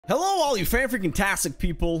Hello, all you fan-freaking-tastic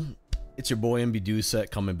people. It's your boy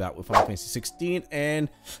MBDuset coming back with Final Fantasy 16, and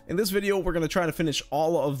in this video, we're gonna try to finish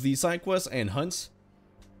all of the side quests and hunts.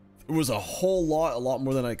 It was a lot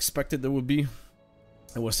more than I expected there would be.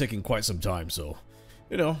 It was taking quite some time, so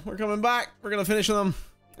you know, we're coming back. We're gonna finish them,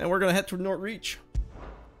 and we're gonna head to North Reach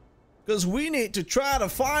because we need to try to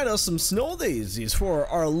find us some snow daisies for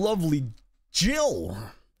our lovely Jill.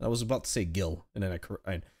 I was about to say Gil, and then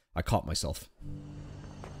I caught myself.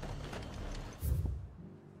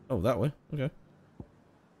 Oh, that way. Okay.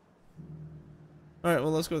 Alright,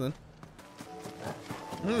 well, let's go then.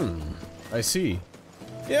 I see.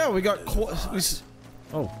 Yeah, we got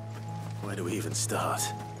oh. Where do we even start?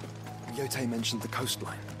 Yote mentioned the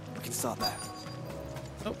coastline. We can start there.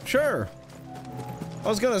 Oh, sure. I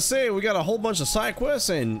was gonna say, we got a whole bunch of side quests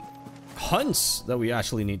and hunts that we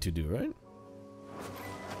actually need to do, right?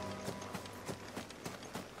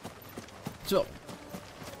 So,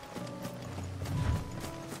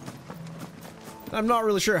 I'm not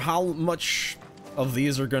really sure how much of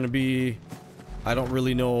these are going to be. I don't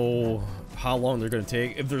really know how long they're going to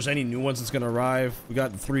take. If there's any new ones that's going to arrive. We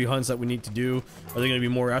got 3 hunts that we need to do. Are there going to be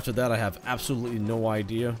more after that? I have absolutely no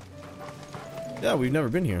idea. Yeah, we've never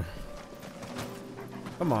been here.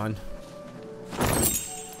 Come on.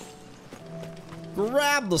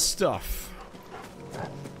 Grab the stuff.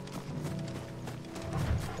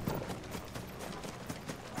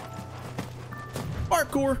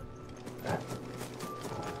 Parkour.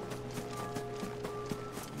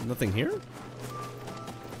 Nothing here?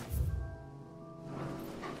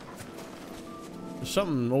 There's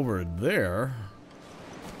something over there.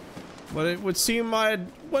 But it would seem I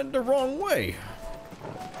went the wrong way.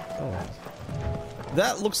 Oh.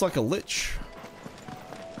 That looks like a lich.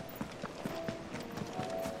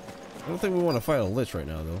 I don't think we want to fight a lich right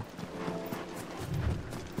now, though.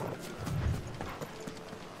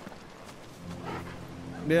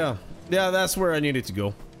 Yeah, that's where I needed to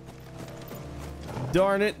go.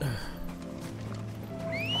 Darn it.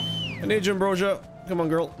 I need you, Ambrosia. Come on,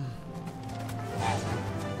 girl.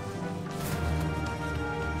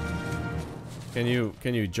 Can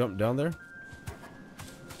you jump down there?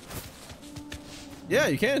 Yeah,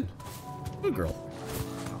 you can. Good girl.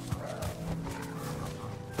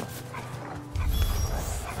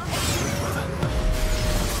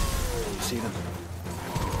 See them?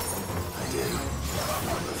 I did.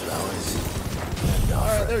 The flowers.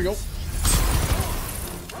 Alright, there you go.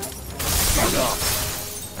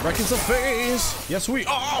 Wrecking some face. Yes, we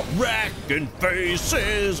are wrecking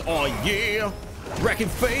faces. Oh yeah, wrecking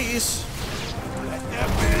face.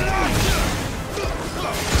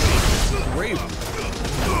 Brave.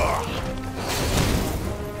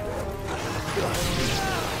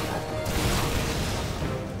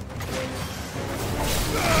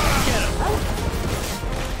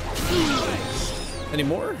 Any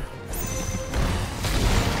more?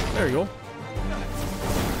 There you go.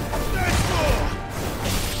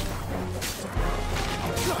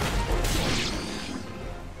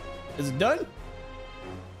 Is it done?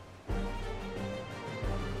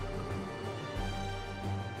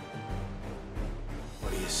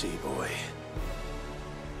 What do you see, boy?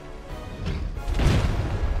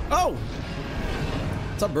 Oh!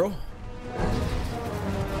 What's up, bro?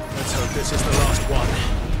 Let's hope this is the last one.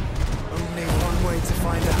 Only one way to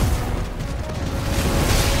find out.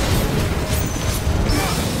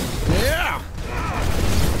 Yeah!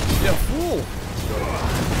 Yeah, fool!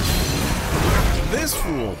 This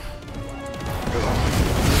fool!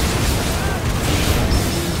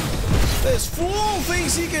 This fool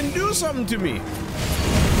thinks he can do something to me!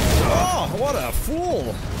 Oh, what a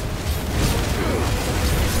fool!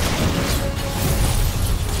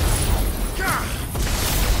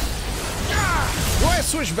 Do I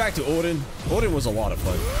switch back to Odin? Odin was a lot of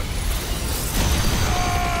fun.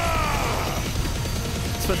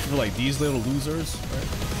 Especially for like these little losers, right?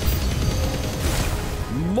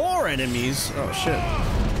 More enemies! Oh shit.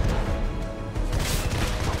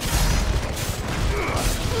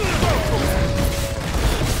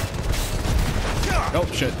 Oh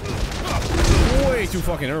shit. Way too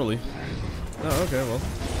fucking early. Oh, okay, well.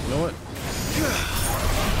 You know what?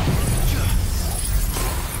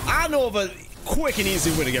 I know of a quick and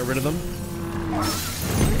easy way to get rid of them.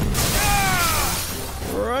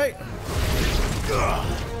 Right.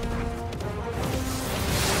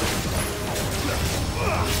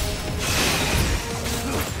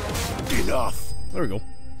 Enough. There we go.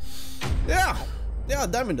 Yeah. Yeah,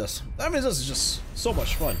 Diamond Dust. Diamond Dust is just so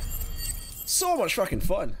much fun. So much fucking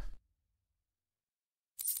fun.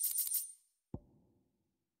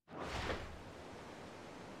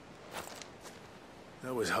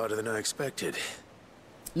 That was harder than I expected.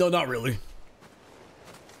 No, not really.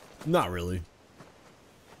 Not really.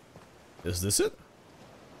 Is this it?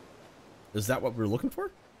 Is that what we're looking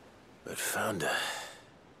for? But found her.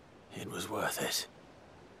 It was worth it.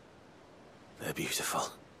 They're beautiful.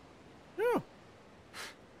 Yeah.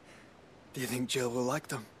 Do you think Jill will like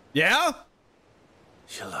them? Yeah?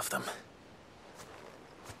 She'll love them.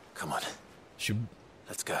 Come on, She...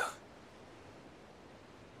 let's go.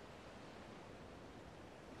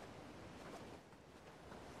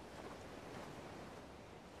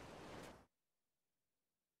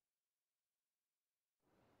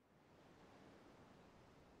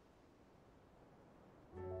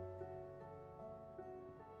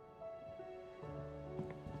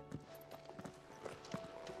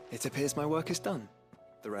 It appears my work is done.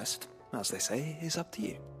 The rest, as they say, is up to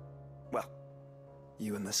you. Well,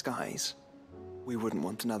 you and the skies. We wouldn't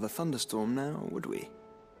want another thunderstorm now, would we?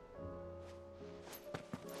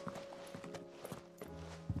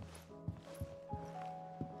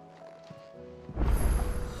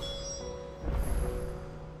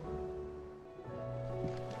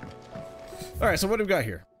 Alright, so what do we got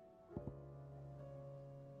here?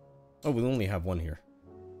 Oh, we only have one here.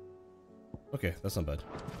 Okay, that's not bad.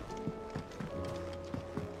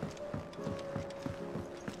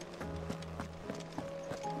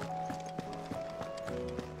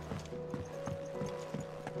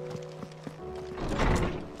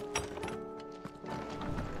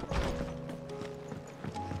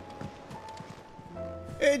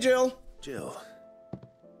 Hey, Jill. Jill,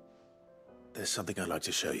 there's something I'd like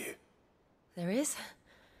to show you. There is?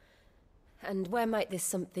 And where might this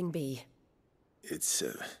something be? It's,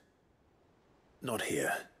 not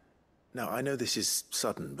here. Now, I know this is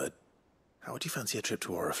sudden, but how would you fancy a trip to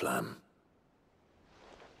Oriflamme?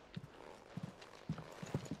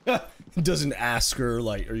 Doesn't ask her,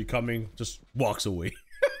 like, are you coming? Just walks away.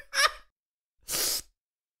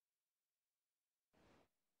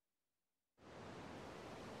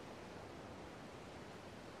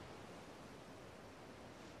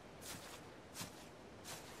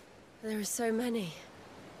 There are so many.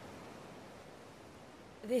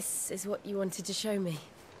 This is what you wanted to show me.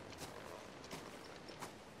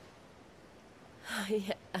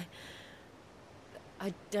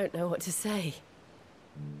 I don't know what to say.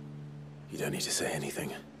 You don't need to say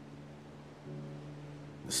anything.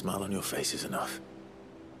 The smile on your face is enough.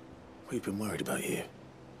 We've been worried about you,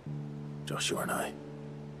 Joshua and I.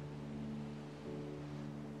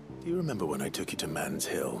 Do you remember when I took you to Man's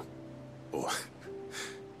Hill? Or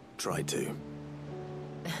tried to?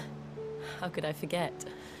 How could I forget?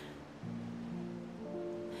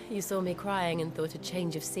 You saw me crying and thought a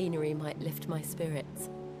change of scenery might lift my spirits.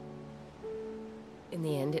 In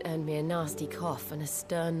the end, it earned me a nasty cough and a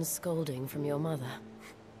stern scolding from your mother.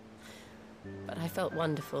 But I felt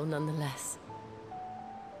wonderful nonetheless.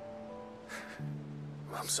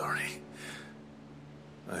 I'm sorry.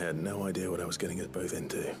 I had no idea what I was getting us both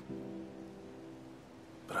into.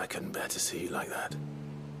 But I couldn't bear to see you like that.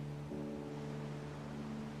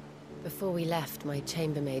 Before we left, my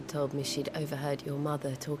chambermaid told me she'd overheard your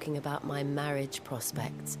mother talking about my marriage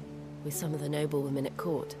prospects with some of the noblewomen at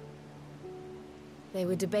court. They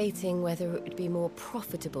were debating whether it would be more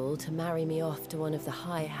profitable to marry me off to one of the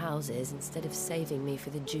high houses instead of saving me for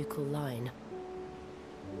the ducal line.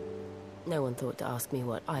 No one thought to ask me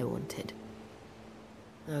what I wanted.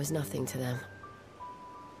 I was nothing to them.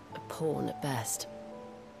 A pawn at best.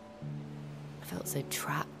 I felt so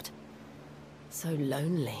trapped. So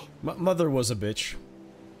lonely. Mother was a bitch.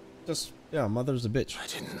 Just, yeah, mother's a bitch. I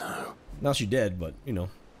didn't know. Now she's dead, but, you know.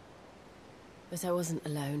 But I wasn't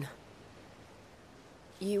alone.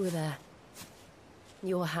 You were there.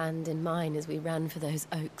 Your hand in mine as we ran for those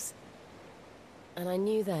oaks. And I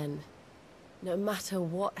knew then, no matter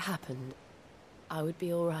what happened, I would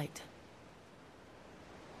be all right.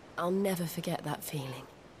 I'll never forget that feeling.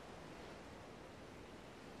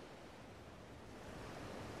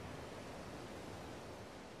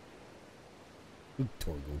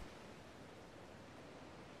 Torgal.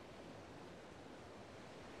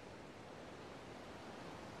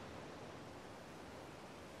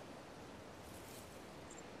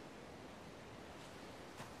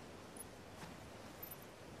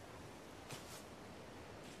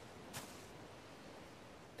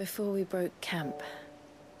 Before we broke camp,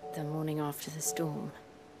 the morning after the storm,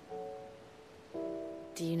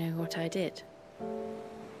 do you know what I did?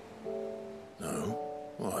 No?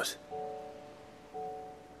 What?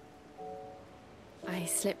 I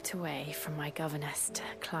slipped away from my governess to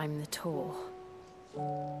climb the tor.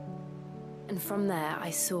 And from there I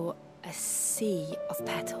saw a sea of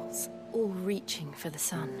petals, all reaching for the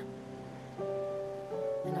sun.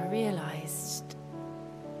 And I realized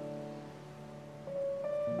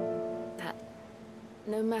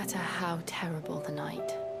No matter how terrible the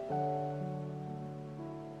night,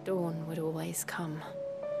 dawn would always come.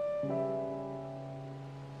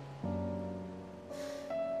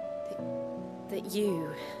 That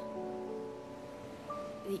you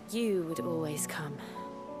would always come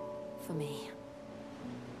for me.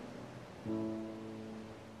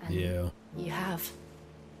 And yeah. you have.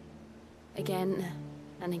 Again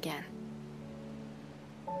and again.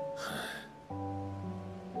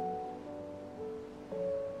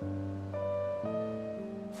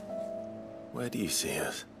 Where do you see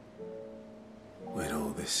us? When all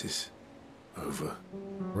this is over?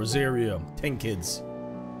 Rosaria, 10 kids.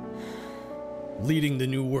 Leading the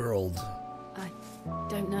new world. I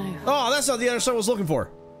don't know. Oh, that's not the answer I was looking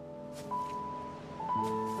for.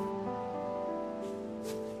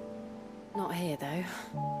 Not here, though.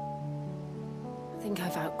 I think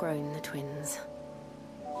I've outgrown the twins.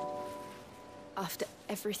 After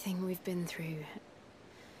everything we've been through,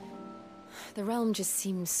 the realm just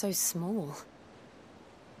seems so small.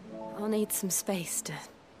 I'll need some space to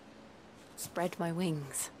spread my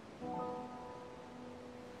wings.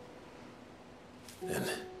 Then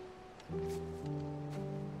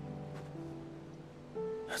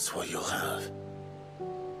that's what you'll have.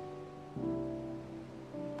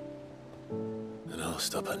 And I'll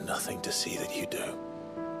stop at nothing to see that you do.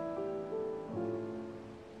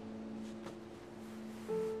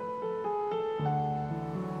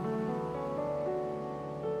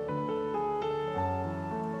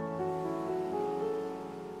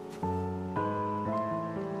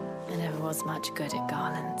 I never was much good at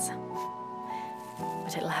garlands,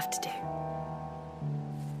 but it'll have to do.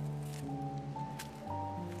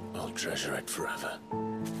 I'll treasure it forever.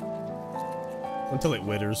 Until it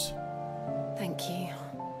withers. Thank you,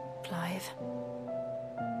 Clive.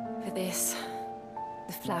 For this,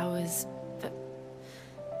 the flowers, for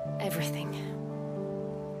everything.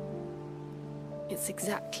 It's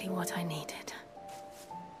exactly what I needed.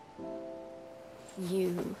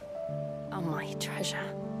 You are my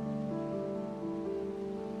treasure.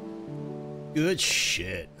 Good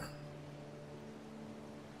shit.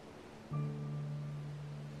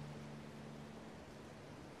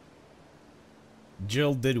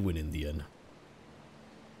 Jill did win in the end.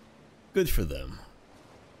 Good for them.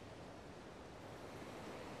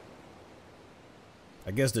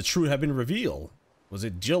 I guess the truth had been revealed. Was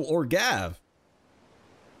it Jill or Gav?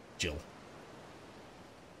 Jill.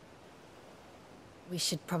 We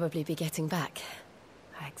should probably be getting back.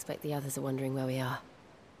 I expect the others are wondering where we are.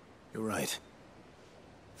 You're right.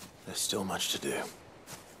 There's still much to do.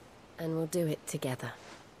 And we'll do it together.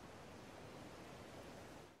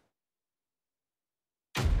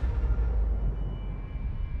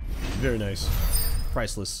 Very nice.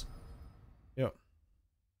 Priceless. Yep.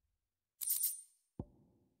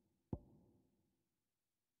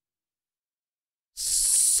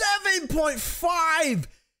 $7.5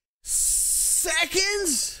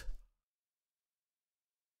 seconds?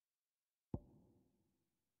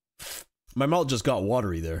 My mouth just got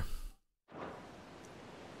watery there.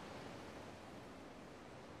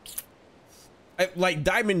 Like,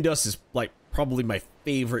 Diamond Dust is, like, probably my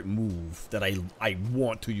favorite move that I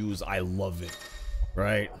want to use. I love it.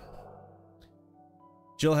 Right?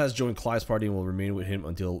 Jill has joined Clive's party and will remain with him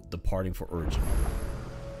until departing for Origin.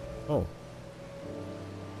 Oh.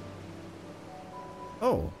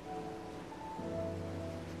 Oh.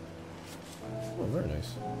 Oh, very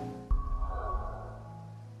nice.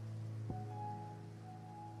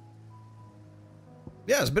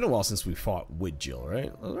 Yeah, it's been a while since we fought with Jill,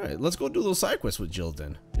 right? Alright, let's go do those side quests with Jill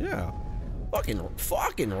then. Yeah.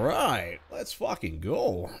 Fucking right. Let's fucking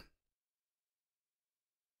go.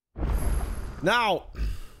 Now,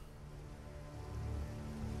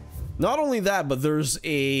 not only that, but there's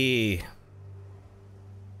a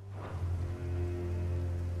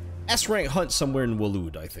S-rank hunt somewhere in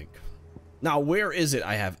Waloed, I think. Now, where is it?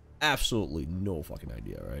 I have absolutely no fucking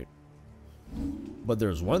idea, right? But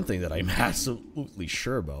there's one thing that I'm absolutely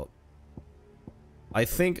sure about. I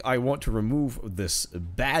think I want to remove this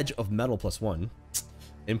badge of metal +1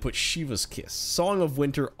 and put Shiva's Kiss, Song of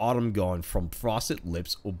Winter, Autumn Gone, from Frosted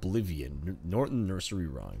Lips, Oblivion, Norton Nursery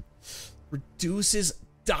Rhyme. Reduces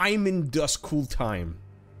Diamond Dust cool time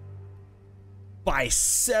by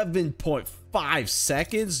 7.5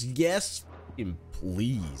 seconds. Yes,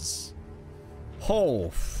 please.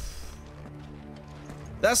 Oh,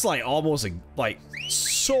 that's like almost like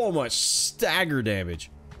so much stagger damage.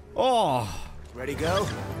 Oh. Ready, go?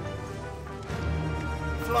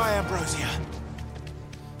 Fly, Ambrosia.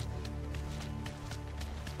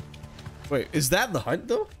 Wait, is that the hunt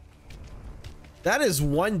though? That is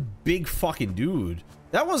one big fucking dude.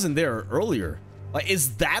 That wasn't there earlier. Like,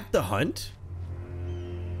 is that the hunt?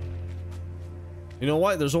 You know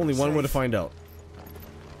what? There's only one way to find out.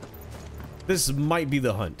 This might be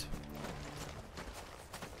the hunt.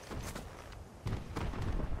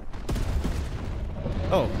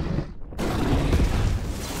 Oh.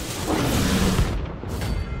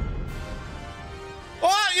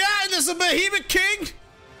 Oh, yeah, this is a Behemoth King.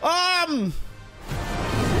 I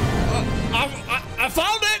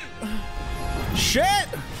found it. Shit.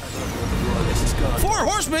 4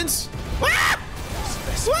 horsemen. Ah!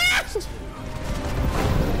 Ah!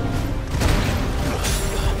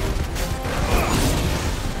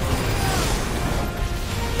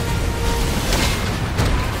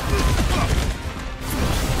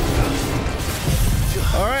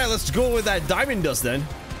 All right, let's go with that diamond dust then.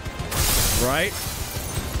 Right?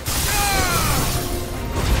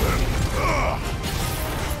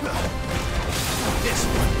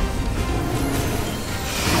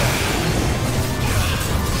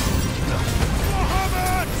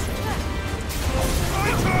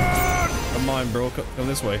 Come on, bro. Come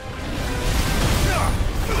this way.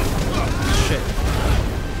 Shit.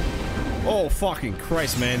 Oh, fucking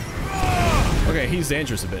Christ, man. Okay, he's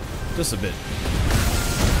dangerous a bit. Just a bit.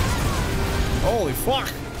 Holy fuck!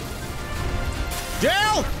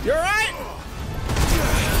 Jill! You alright?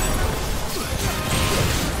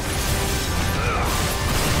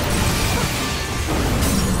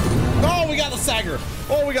 Oh, we got the stagger!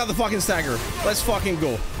 Oh, we got the fucking stagger! Let's fucking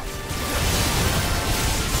go.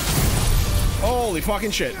 Holy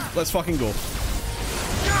fucking shit. Let's fucking go.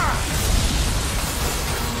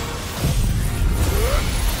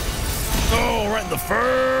 Oh, right in the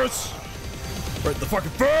face! Right in the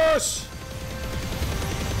fucking face!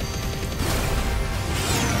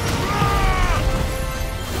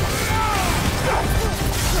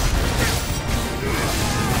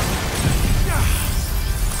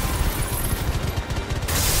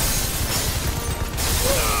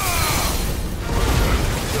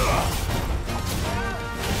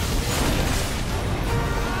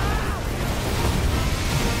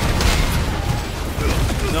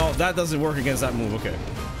 No, that doesn't work against that move. Okay.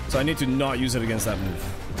 So I need to not use it against that move.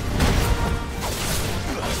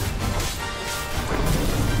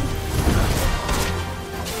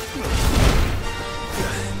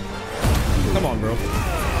 Come on, bro.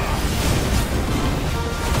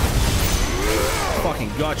 Fucking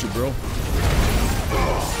got you, bro.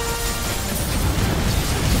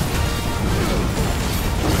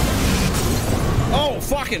 Oh,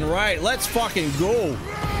 fucking right. Let's fucking go.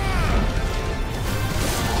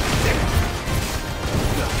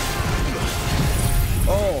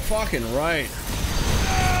 Oh, fucking right.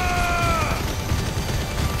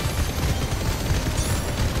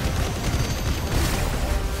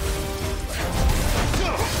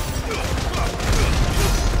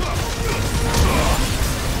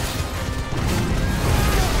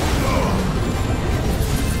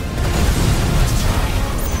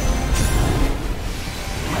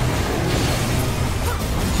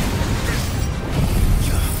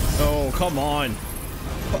 Oh, come on.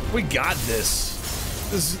 We got this.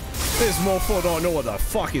 This mofo don't know what the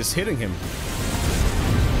fuck is hitting him.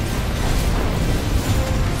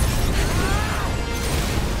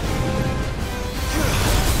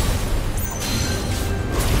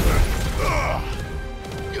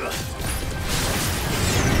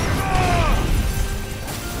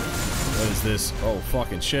 What is this? Oh,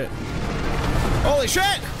 fucking shit. Holy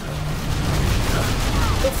shit!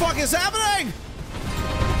 The fuck is happening?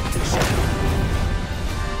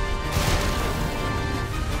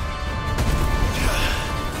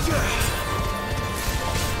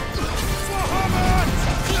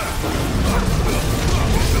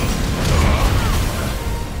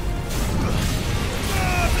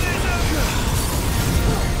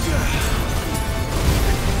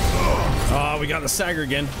 We got the stagger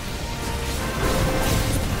again.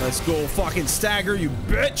 Let's go fucking stagger, you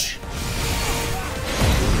bitch.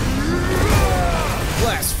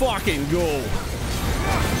 Let's fucking go.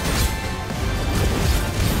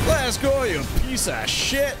 Let's go, you piece of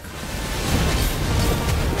shit.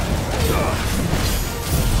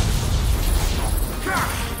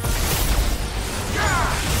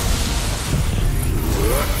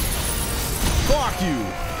 Fuck you.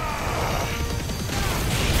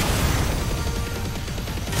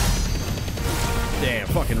 Damn,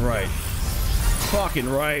 fucking right. Fucking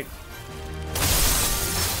right.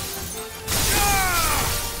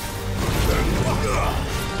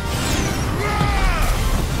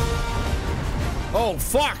 Oh,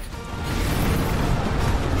 fuck!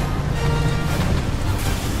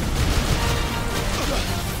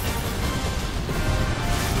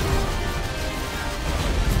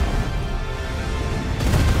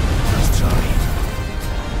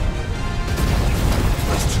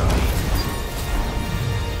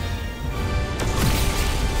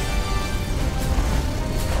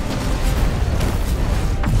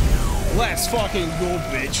 Let's fucking go,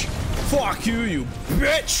 bitch. Fuck you, you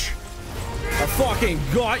bitch. I fucking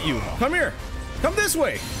got you. Come here. Come this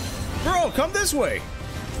way. Bro, come this way.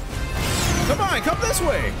 Come on, come this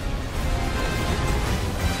way.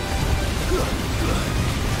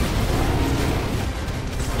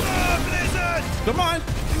 Come on.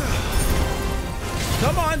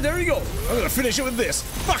 Come on, there you go. I'm gonna finish it with this.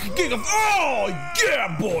 Fucking kick him. Oh,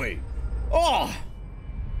 yeah, boy. Oh.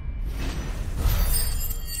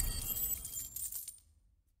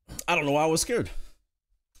 I don't know why I was scared.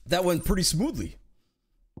 That went pretty smoothly.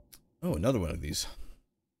 Oh, another one of these.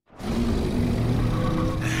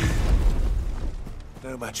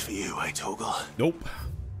 No match for you, eh, Torgal? Nope.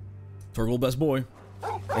 Torgal, best boy.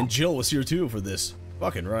 And Jill was here too for this.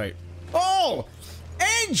 Fucking right. Oh!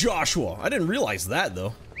 And Joshua! I didn't realize that,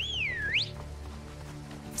 though.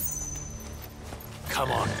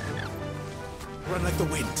 Come on. Run like the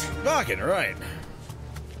wind. Fucking right.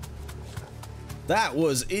 That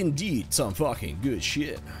was indeed some fucking good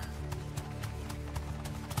shit.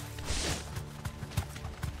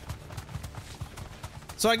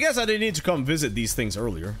 So I guess I didn't need to come visit these things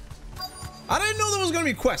earlier. I didn't know there was gonna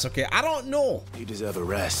be quests, okay? I don't know. You deserve a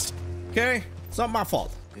rest. Okay? It's not my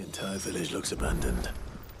fault. The entire village looks abandoned.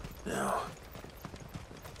 Now,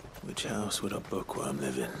 which house would a bookworm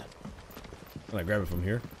live in? Can I grab it from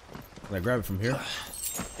here? Can I grab it from here?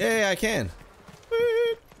 Yeah, I can.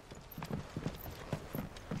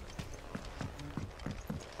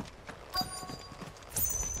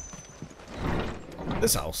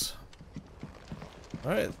 This house.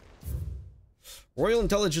 Alright. Royal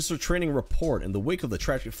Intelligencer Training Report. In the wake of the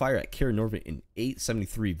tragic fire at Cair Norvin in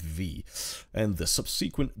 873 V and the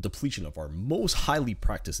subsequent depletion of our most highly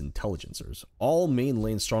practiced intelligencers, all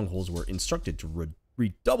mainland strongholds were instructed to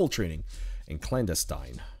redouble training in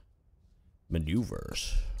clandestine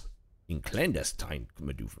maneuvers. What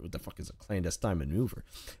the fuck is a clandestine maneuver?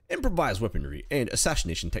 Improvised weaponry and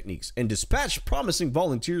assassination techniques, and dispatch promising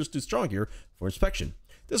volunteers to Stronggear for inspection.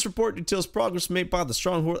 This report details progress made by the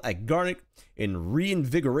stronghold at Garnick in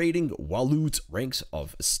reinvigorating Walud's ranks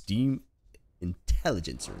of esteemed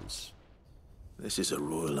intelligencers. This is a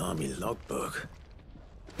Royal Army logbook.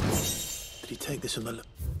 Did he take this from the...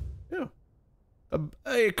 Yeah.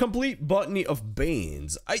 A complete botany of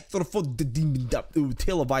Banes.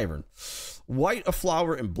 Tail of Iron. White of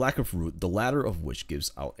flower and black of root, the latter of which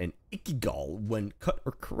gives out an icky gall when cut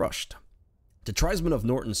or crushed. The tribesmen of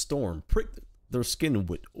Norton Storm pricked their skin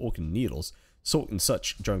with oaken needles, soaked in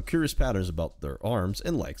such, drawing curious patterns about their arms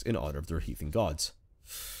and legs in honor of their heathen gods.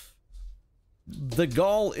 The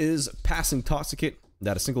gall is passing toxicate,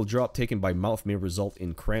 that a single drop taken by mouth may result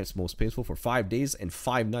in cramps most painful for 5 days and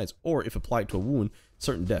 5 nights, or if applied to a wound,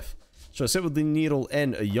 certain death. So I said with the needle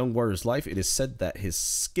end a young warrior's life, it is said that his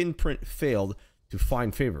skin print failed to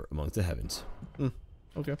find favor amongst the heavens.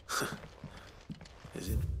 Okay. Is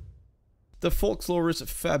it? The folklore's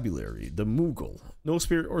fabulary, the Moogle. No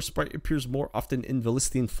spirit or sprite appears more often in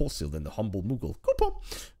Velisthian fossil than the humble Moogle,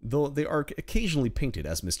 though they are occasionally painted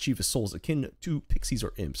as mischievous souls akin to pixies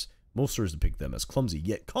or imps. Most stories depict them as clumsy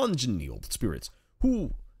yet congenial spirits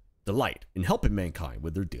who delight in helping mankind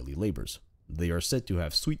with their daily labors. They are said to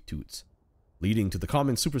have sweet tooths, leading to the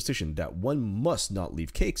common superstition that one must not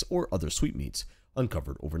leave cakes or other sweetmeats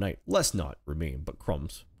uncovered overnight, lest not remain but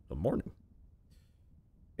crumbs the morning.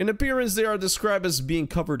 In appearance, they are described as being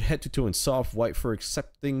covered head to toe in soft white fur,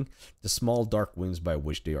 excepting the small dark wings by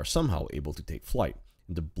which they are somehow able to take flight,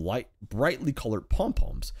 and the brightly colored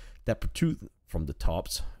pom-poms that protrude from the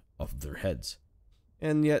tops of their heads.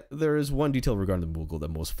 And yet, there is one detail regarding the Moogle that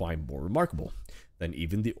most find more remarkable than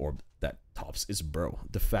even the orb that tops its brow: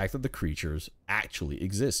 the fact that the creatures actually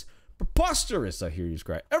exist. Preposterous, I hear you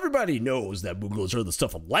cry. Everybody knows that Moogles are the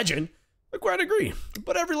stuff of legend. I quite agree,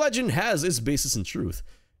 but every legend has its basis in truth.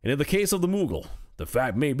 And in the case of the Moogle, the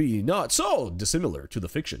fact may be not so dissimilar to the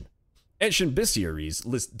fiction. Ancient bestiaries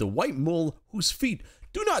list the white mole whose feet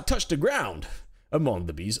do not touch the ground among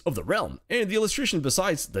the beasts of the realm, and the illustration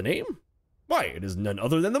besides the name? Why, it is none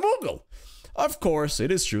other than the Moogle. Of course,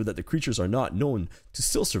 it is true that the creatures are not known to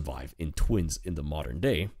still survive in twins in the modern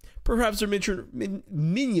day. Perhaps their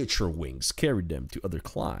miniature wings carried them to other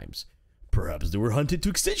climes. Perhaps they were hunted to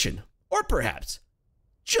extinction. Or perhaps,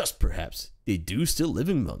 just perhaps, they do still live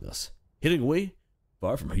among us, hidden away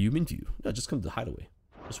far from human view. No, just come to the Hideaway.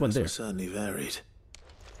 There's one there. Certainly varied.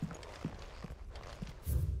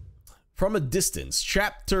 From a distance,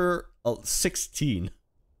 chapter 16,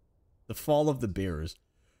 The Fall of the Bearers.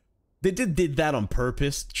 They did that on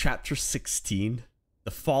purpose. Chapter 16,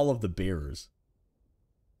 The Fall of the Bearers.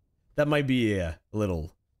 That might be a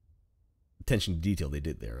little attention to detail they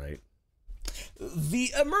did there, right?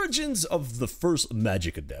 The emergence of the first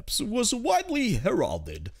magic adepts was widely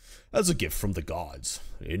heralded as a gift from the gods.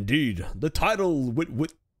 Indeed, the title with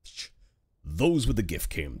which those with the gift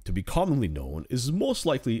came to be commonly known is most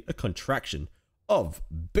likely a contraction of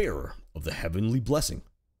bearer of the heavenly blessing.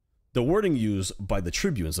 The wording used by the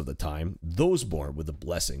tribunes of the time, those born with the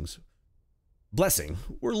blessing,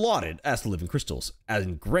 were lauded as the living crystals,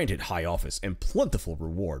 and granted high office and plentiful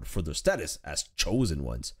reward for their status as chosen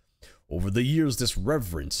ones. Over the years, this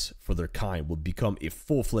reverence for their kind would become a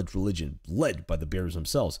full-fledged religion led by the bearers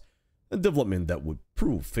themselves, a development that would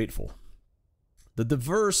prove fateful. The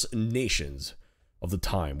diverse nations of the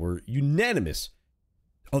time were unanimous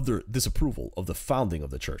of their disapproval of the founding of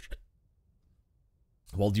the church.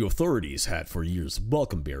 While the authorities had for years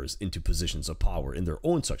welcomed bearers into positions of power in their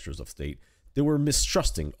own structures of state, they were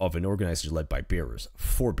mistrusting of an organization led by bearers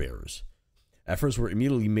for bearers. Efforts were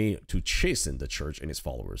immediately made to chasten the church and its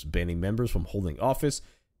followers, banning members from holding office,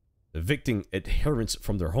 evicting adherents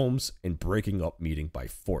from their homes, and breaking up meeting by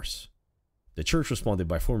force. The church responded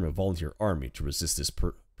by forming a volunteer army to resist this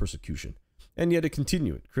persecution, and yet it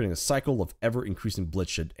continued, creating a cycle of ever-increasing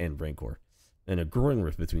bloodshed and rancor, and a growing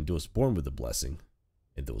rift between those born with the blessing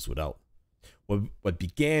and those without. What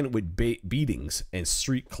began with beatings and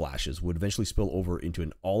street clashes would eventually spill over into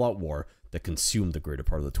an all-out war that consumed the greater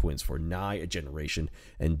part of the twins for nigh a generation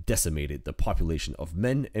and decimated the population of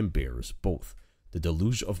men and bears both. The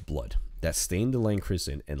deluge of blood that stained the land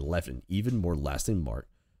Christian and left an even more lasting mark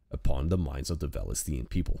upon the minds of the Valestian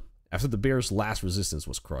people. After the bears' last resistance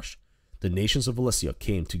was crushed, the nations of Valencia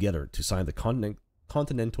came together to sign the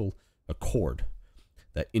Continental Accord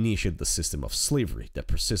that initiated the system of slavery that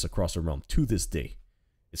persists across the realm to this day.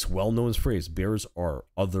 Its well-known phrase, bears are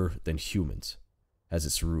other than humans, has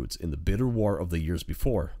its roots in the bitter war of the years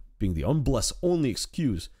before, being the unblessed only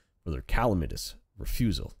excuse for their calamitous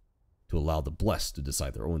refusal to allow the blessed to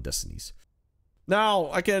decide their own destinies.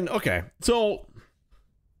 Now, okay, so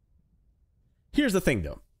here's the thing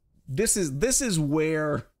though. This is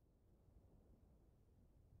where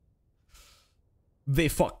they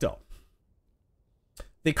fucked up.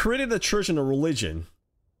 They created a church and a religion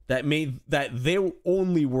that made that they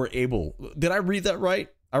only were able. Did I read that right?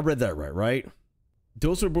 I read that right?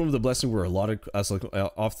 Those who were born with the blessing were allotted as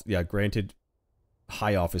granted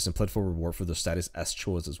high office and plentiful reward for their status as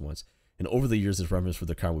chosen ones. And over the years, this reverence for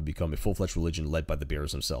their kind would become a full-fledged religion led by the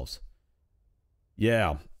bearers themselves.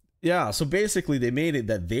 Yeah. So basically, they made it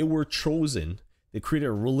that they were chosen. They created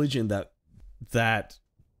a religion that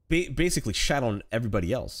basically shat on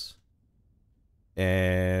everybody else.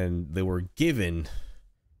 And they were given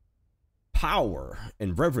power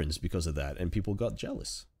and reverence because of that, and people got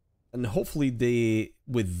jealous. And hopefully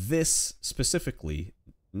with this specifically,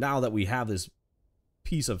 now that we have this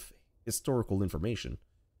piece of historical information,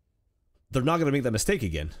 they're not going to make that mistake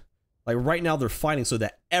again. Like right now, they're fighting so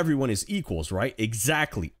that everyone is equals, right?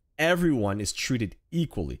 Exactly. Everyone is treated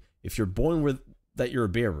equally. If you're born with that, you're a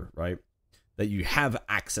bearer, right? That you have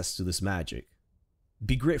access to this magic.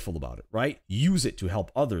 Be grateful about it, right? Use it to help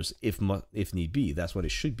others if need be. That's what it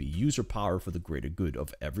should be. Use your power for the greater good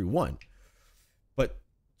of everyone. But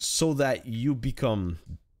so that you become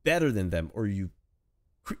better than them, or you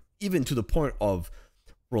even to the point of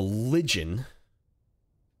religion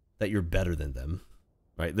that you're better than them,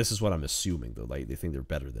 right? This is what I'm assuming, though. Like they think they're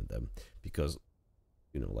better than them because,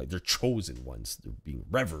 like they're chosen ones. They're being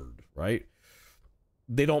revered, right?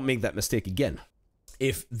 They don't make that mistake again.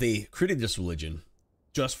 If they created this religion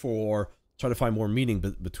just for trying to find more meaning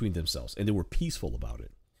between themselves, and they were peaceful about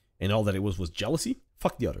it, and all that it was jealousy,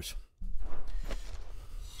 fuck the others.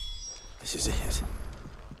 This is it.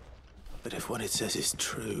 But if what it says is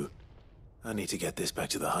true, I need to get this back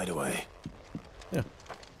to the hideaway. Yeah.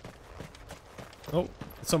 Oh,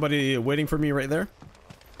 somebody waiting for me right there?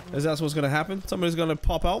 Is that what's going to happen? Somebody's going to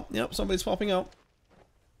pop out? Yep, somebody's popping out.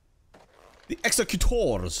 The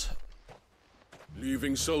executors.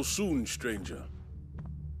 Leaving so soon, stranger?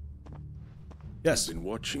 Yes. I've been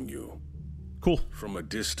watching you. Cool. From a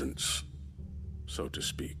distance, so to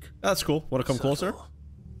speak. That's cool. Want to come closer?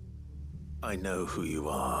 I know who you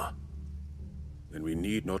are. Then we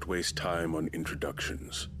need not waste time on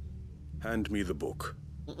introductions. Hand me the book.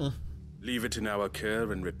 Leave it in our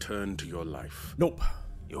care and return to your life. Nope.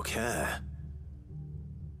 Your care?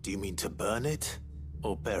 Do you mean to burn it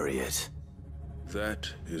or bury it?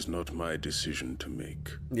 That is not my decision to make.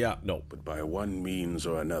 Yeah, no. But by one means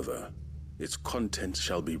or another, its contents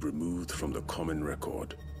shall be removed from the common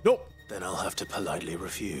record. Nope. Then I'll have to politely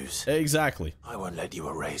refuse. Exactly. I won't let you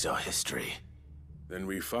erase our history. Then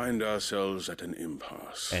we find ourselves at an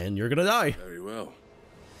impasse. And you're gonna die. Very well.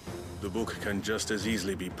 The book can just as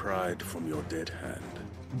easily be pried from your dead hand.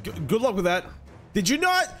 Good luck with that. Did you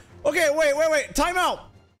not? Okay, wait. Time out.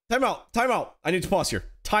 I need to pause here.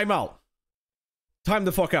 Time out. Time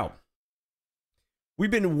the fuck out.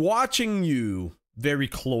 We've been watching you very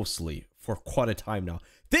closely for quite a time now.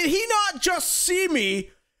 Did he not just see me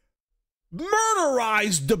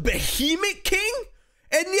murderize the Behemoth King?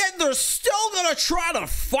 And yet they're still gonna try to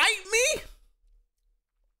fight me?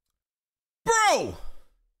 Bro!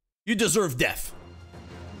 You deserve death.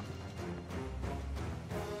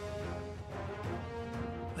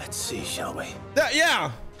 Let's see, shall we?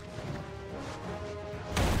 Yeah.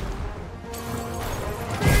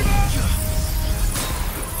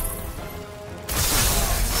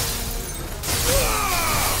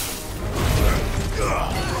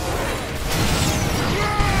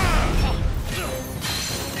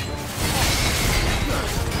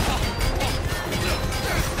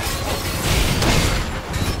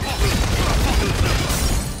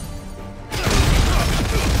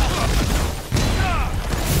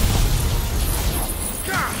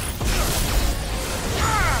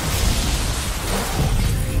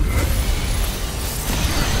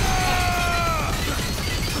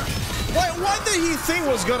 What did he think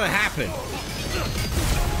was gonna happen?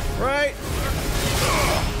 Right?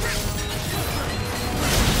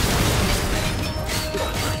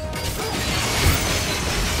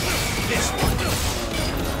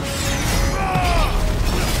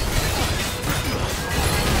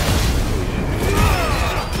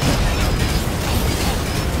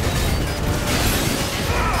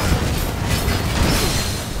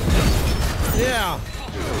 Yeah.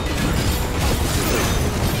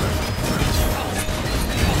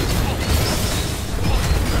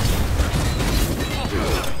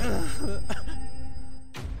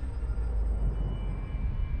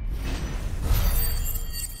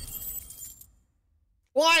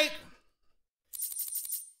 Like,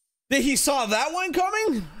 did he saw that one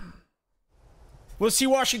coming? Was he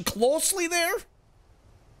watching closely there?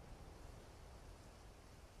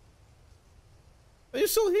 Are you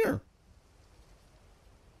still here?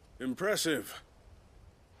 Impressive.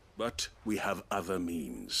 But we have other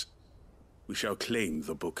means. We shall claim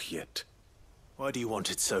the book yet. Why do you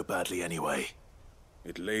want it so badly anyway?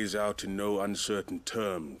 It lays out in no uncertain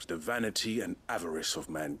terms the vanity and avarice of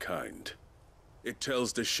mankind. It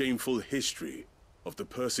tells the shameful history of the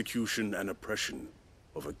persecution and oppression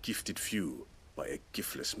of a gifted few by a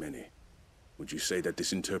giftless many. Would you say that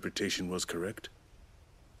this interpretation was correct?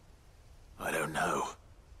 I don't know.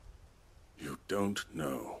 You don't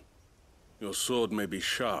know. Your sword may be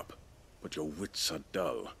sharp, but your wits are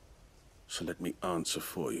dull. So let me answer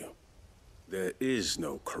for you. There is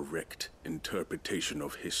no correct interpretation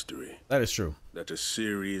of history. That is true. That a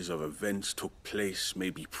series of events took place may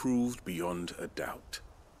be proved beyond a doubt.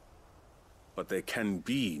 But there can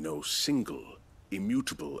be no single,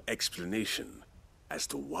 immutable explanation as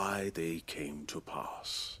to why they came to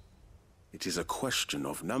pass. It is a question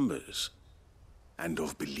of numbers and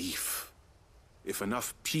of belief. If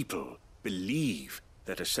enough people believe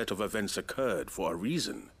that a set of events occurred for a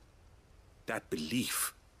reason, that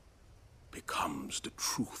belief becomes the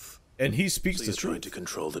truth. And he speaks So the you're truth. trying to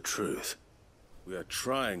control the truth. We are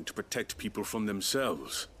trying to protect people from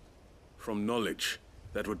themselves, from knowledge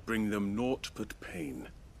that would bring them naught but pain.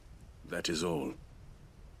 That is all.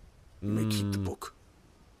 You may keep the book,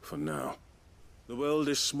 for now. The world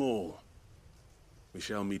is small. We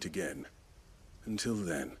shall meet again. Until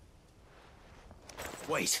then.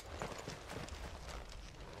 Wait.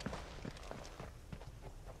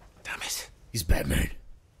 Damn it. He's Batman.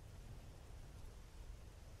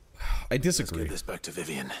 I Let's disagree. give this back to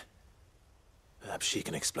Vivian. Perhaps she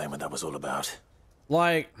can explain what that was all about.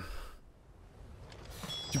 Like,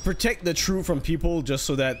 to protect the truth from people just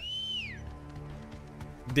so that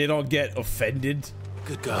they don't get offended.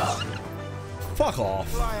 Good girl. Fuck off.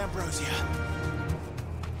 Fly, Ambrosia.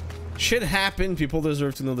 Shit happened. People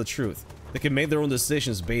deserve to know the truth. They can make their own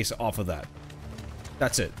decisions based off of that.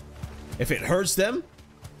 That's it. If it hurts them,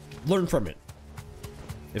 learn from it.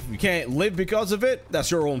 If you can't live because of it, that's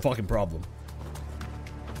your own fucking problem.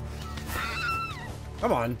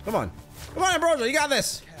 Come on, come on. Come on, Ambrosia, you got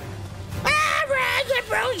this.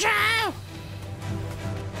 Ambrosia!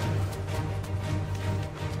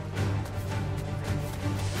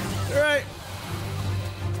 Alright.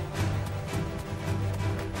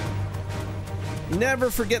 Never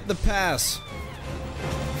forget the past.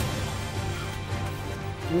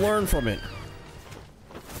 Learn from it.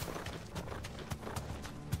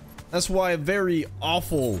 That's why very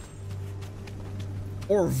awful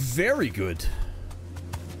or very good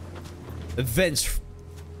events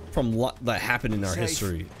from that happened in our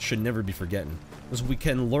history should never be forgotten, because we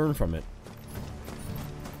can learn from it.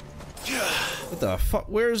 What the fuck?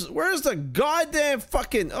 Where's the goddamn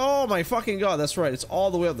fucking? Oh my fucking god! That's right. It's all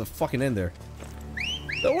the way up the fucking end there.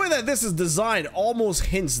 The way that this is designed almost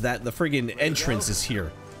hints that the friggin' entrance is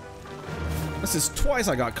here. This is twice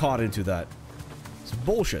I got caught into that. It's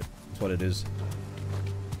bullshit. That's what it is.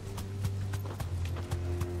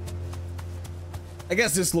 I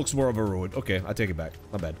guess this looks more of a road. Okay, I take it back.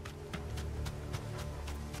 My bad.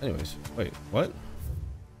 Anyways, wait, what?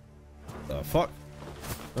 The fuck?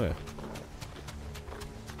 Oh yeah.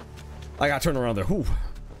 I gotta turn around there. Whew.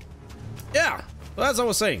 Yeah, well, as I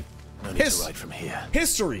was saying. No need to ride from here.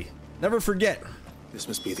 History. Never forget. This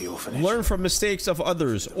must be the orphanage. Learn from mistakes of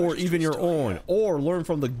others, or even your own, or learn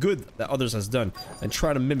from the good that others has done, and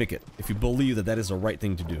try to mimic it if you believe that that is the right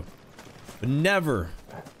thing to do. But never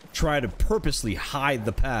try to purposely hide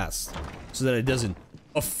the past so that it doesn't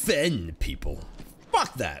offend people.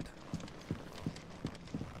 Fuck that.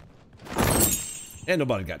 Ain't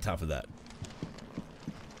nobody got time for that.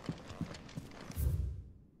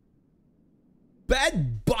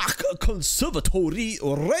 Bad Bach Conservatory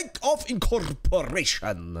Rank of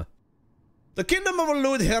Incorporation. The Kingdom of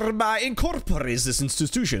Lud hereby incorporates this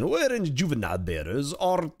institution wherein juvenile bearers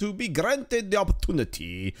are to be granted the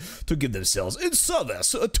opportunity to give themselves in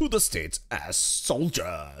service to the state as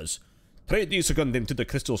soldiers. Trainees condemned to the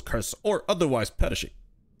crystal's curse or otherwise perishing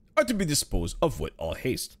are to be disposed of with all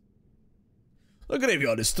haste. The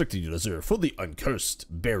graveyard is strictly reserved for the uncursed.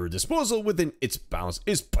 Bearer disposal within its bounds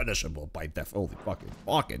is punishable by death. Holy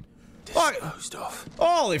fucking Disposed of.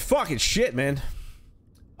 Holy fucking shit, man.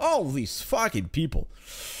 All these fucking people.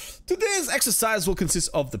 Today's exercise will consist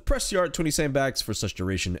of the press yard, 20 sandbags for such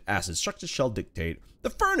duration as instructions shall dictate. The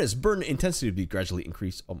furnace, burn intensity to be gradually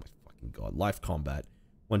increased. Oh my fucking god. Live combat.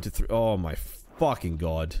 1 to 3. Oh my fucking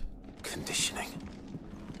god. Conditioning.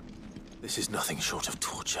 This is nothing short of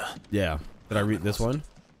torture. Yeah. Did I read this one?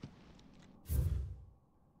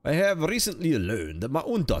 I have recently learned that my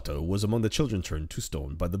own daughter was among the children turned to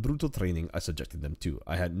stone by the brutal training I subjected them to.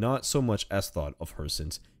 I had not so much as thought of her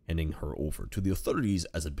since handing her over to the authorities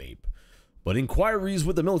as a babe. But inquiries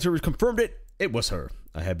with the military confirmed it. It was her.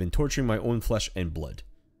 I had been torturing my own flesh and blood.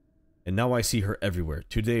 And now I see her everywhere.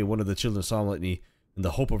 Today, one of the children smiled at me in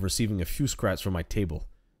the hope of receiving a few scraps from my table.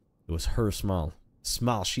 It was her smile.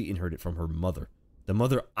 Smile she inherited from her mother. The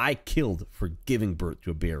mother I killed for giving birth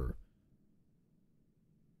to a bearer.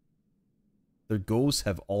 Their ghosts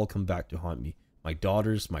have all come back to haunt me. My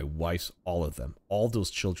daughters, my wives, all of them. All those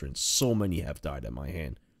children, so many have died at my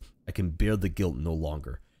hand. I can bear the guilt no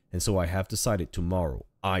longer. And so I have decided tomorrow,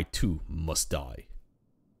 I too must die.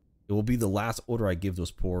 It will be the last order I give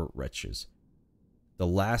those poor wretches. The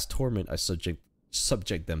last torment I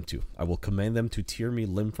subject them to. I will command them to tear me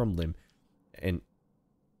limb from limb and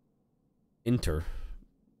enter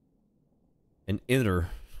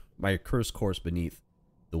my accursed corpse beneath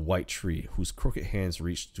the white tree whose crooked hands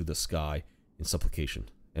reached to the sky in supplication.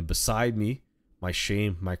 And beside me, my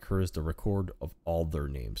shame, my curse, the record of all their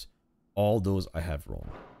names. All those I have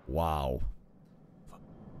wronged. Wow.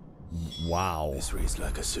 Wow. This reads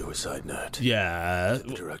like a suicide note. Yeah. Did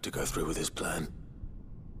the director go through with his plan?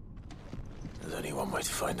 There's only one way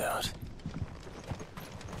to find out.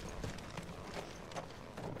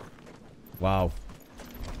 Wow.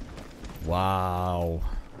 Wow.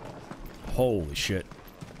 Holy shit.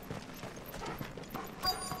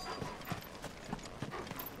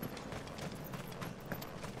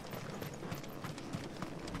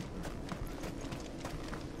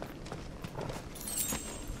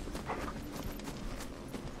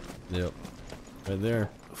 Yep. Right there.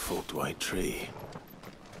 A forked white tree.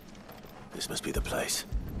 This must be the place.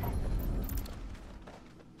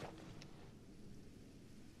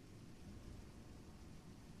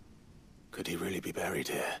 Could he really be buried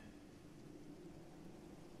here?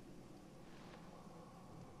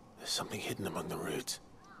 There's something hidden among the roots.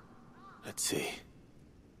 Let's see.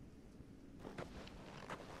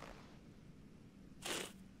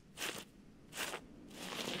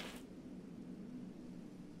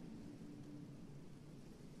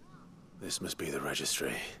 This must be the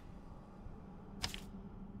registry.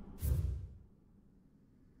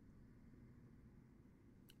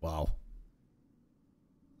 Wow.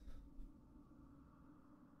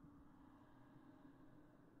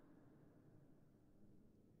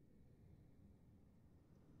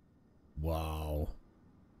 Wow.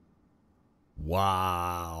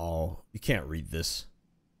 Wow. You can't read this.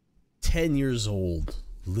 10 years old.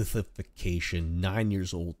 Lithification. 9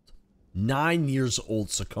 years old. 9 years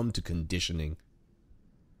old. Succumbed to conditioning.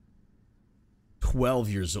 12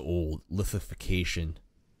 years old. Lithification.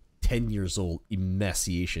 10 years old.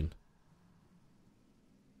 Emaciation.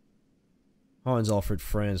 Hans, Alfred,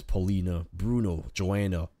 Franz, Paulina, Bruno,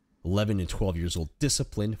 Joanna, 11 and 12 years old.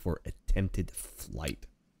 Disciplined for attempted flight.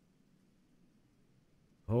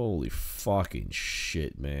 Holy fucking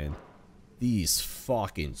shit, man. These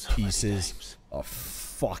fucking pieces of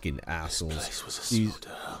fucking assholes.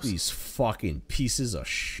 These fucking pieces of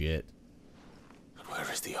shit. And where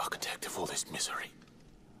is the architect of all this misery?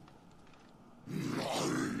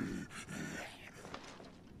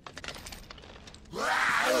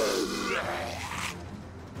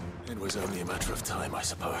 It was only a matter of time, I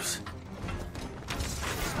suppose.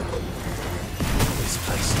 This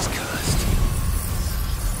place is cursed.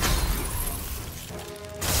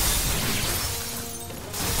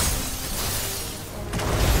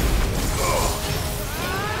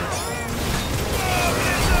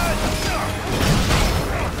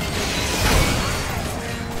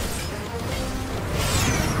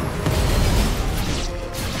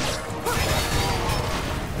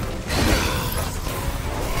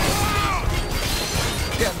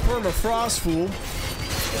 Permafrost, fool.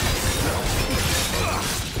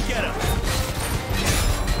 Get him.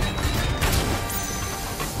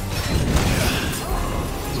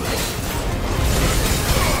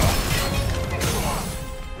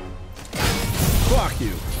 Fuck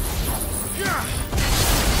you.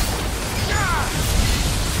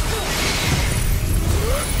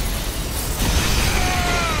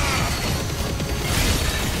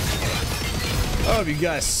 Oh, you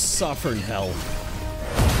guys suffer in hell.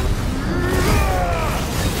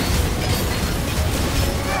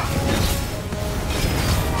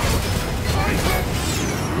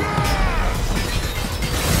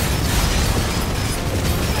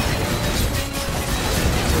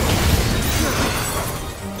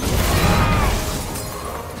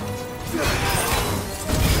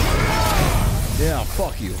 Yeah,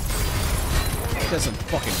 fuck you. Get some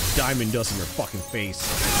fucking diamond dust in your fucking face.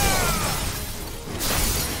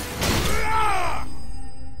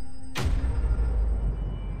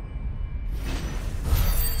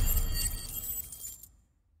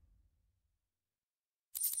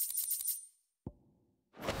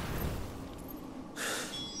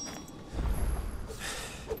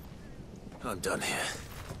 I'm done here.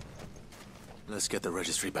 Let's get the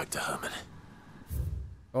registry back to Herman.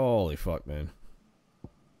 Holy fuck, man.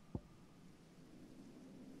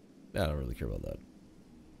 I don't really care about that.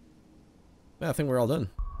 Yeah, I think we're all done.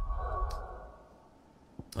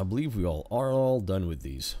 I believe we all are all done with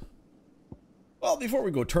these. Well, before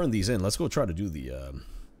we go turn these in, let's go try to do the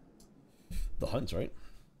hunts, right?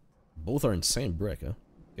 Both are in same brick, huh?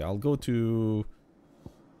 Yeah, I'll go to...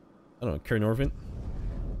 I don't know, Cairnorvent?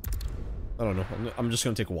 I don't know. I'm just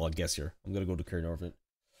gonna take a wild guess here. I'm gonna go to Cairnorvent.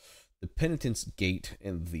 The Penitence Gate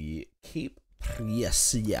and the Cape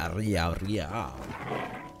Priceless.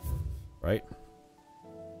 Right?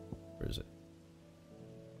 Where is it?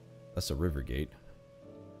 That's the River Gate.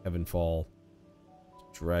 Heavenfall.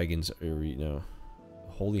 Dragon's Arena.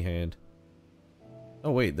 Holy Hand.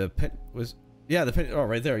 Oh wait, the pen was... Yeah, the pen... Oh,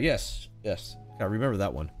 right there. Yes. Yes. I remember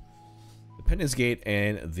that one. The Penitence Gate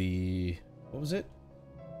and the... What was it?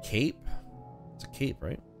 Cape? It's a cape,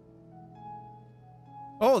 right?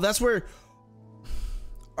 Oh, that's where...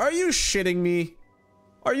 Are you shitting me?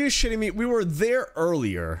 Are you shitting me? We were there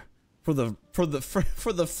earlier for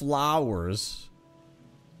the flowers.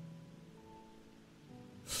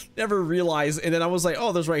 Never realized, and then I was like,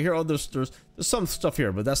 oh, there's right here. Oh, there's some stuff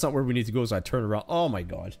here, but that's not where we need to go. So I turn around. Oh my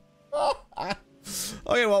god.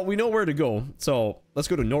 Okay, well, we know where to go, so let's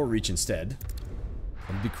go to Norwich instead.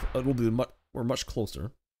 We're much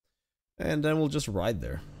closer, and then we'll just ride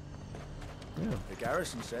there. Yeah. The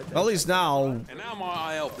garrison said at least now, And now might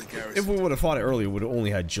I help the garrison? if we would have fought it earlier, we would have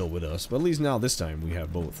only had Jill with us. But at least now, this time, we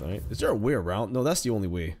have both, right? Is there a way around? No, that's the only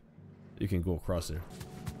way you can go across there.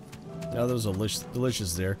 Now there's a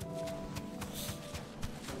delicious there.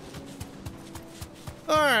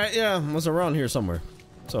 Alright, yeah, it was around here somewhere.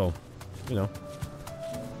 So, you know.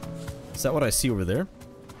 Is that what I see over there?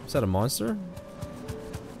 Is that a monster?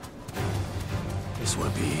 This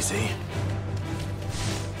won't be easy.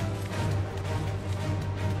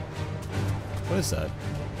 What is that?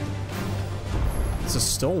 It's a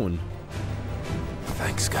stone.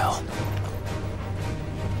 Thanks, Cal.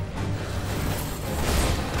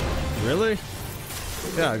 Really?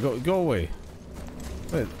 Yeah, go away.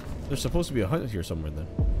 Wait, there's supposed to be a hunt here somewhere then.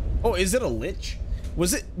 Oh, is it a lich?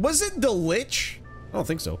 Was it the lich? I don't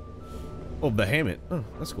think so. Oh, Behemoth. Oh,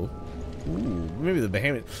 that's cool. Ooh, maybe the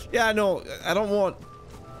Behemoth. Yeah, no, I don't want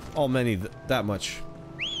all many that much.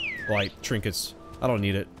 Like trinkets. I don't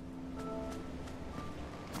need it.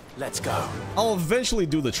 Let's go. I'll eventually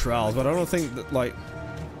do the trials, but I don't think that, like...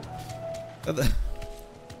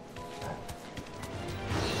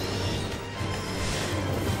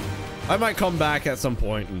 I might come back at some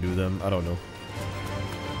point and do them. I don't know.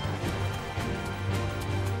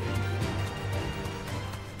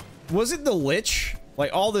 Was it the lich?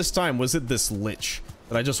 Like, all this time, was it this lich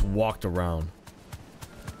that I just walked around?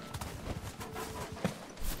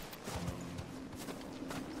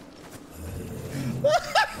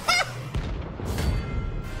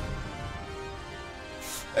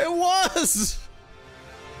 It was!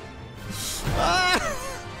 Ah!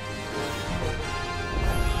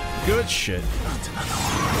 Good shit.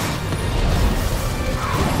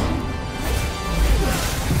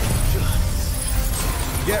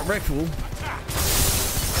 Get wrecked, fool.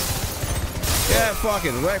 Get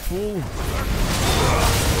fucking wrecked, fool.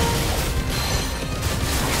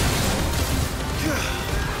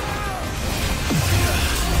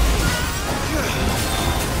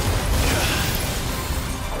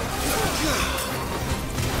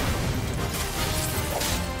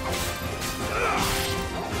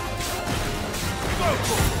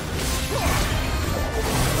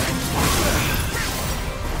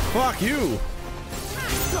 Fuck you.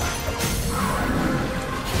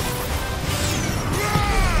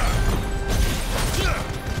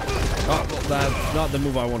 Oh, well, that's not the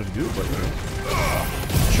move I wanted to do, but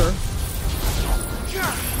sure.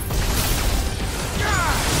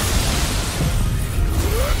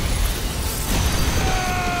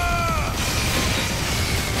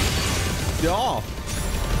 Yeah.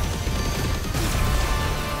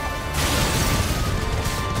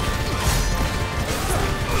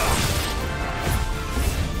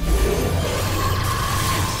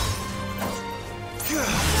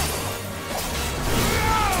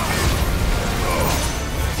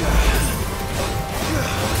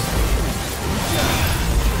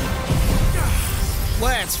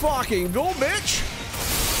 Let's fucking go, bitch!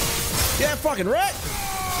 Yeah, fucking right!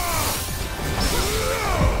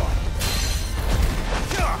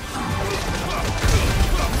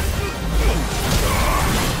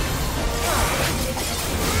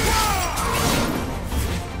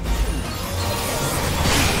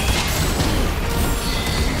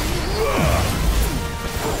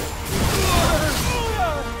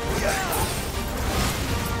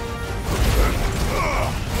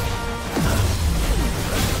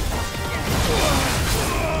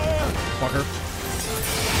 Fucker.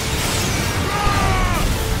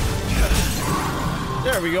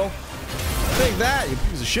 There we go. Take that, you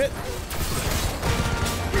piece of shit.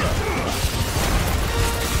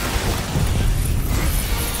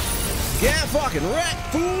 Get fucking wrecked,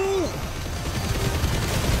 fool!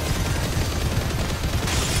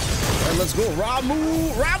 Alright, let's go.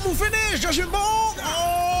 Ramu! Ramu finish! Joshua Ball!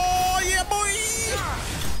 Oh, yeah, boy!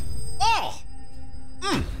 Oh!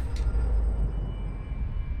 Mm.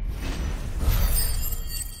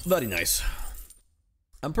 Very nice.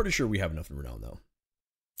 I'm pretty sure we have enough for now, though.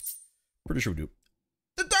 Pretty sure we do.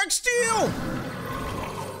 The Dark Steel!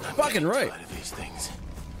 Fucking right. These things.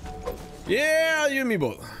 Yeah, you and me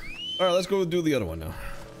both. Alright, let's go do the other one now.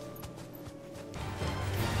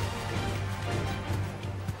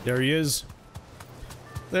 There he is.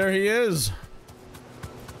 There he is.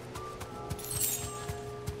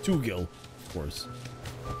 Two Gil, of course.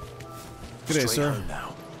 Good day, sir.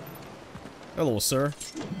 Now. Hello, sir.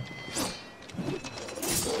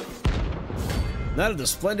 Not of the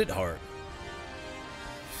Splendid Heart.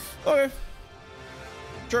 Okay.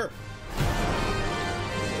 Sure.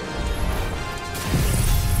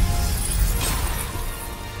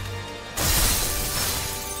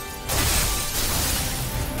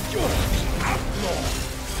 You're the outlaw!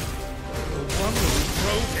 The one who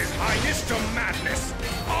drove his highness to madness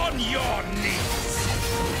on your knees!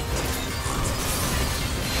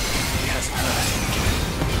 He hasn't heard.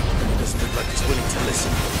 He doesn't look like he's willing to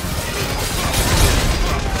listen.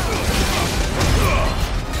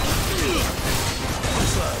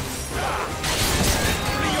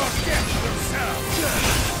 Only your death will serve!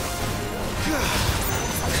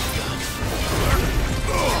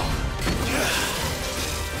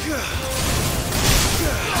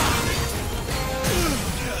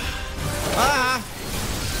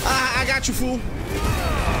 I got you, fool.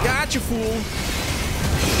 Got you, fool.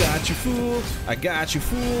 Got you, fool. I got you,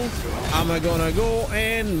 fool. I'm gonna go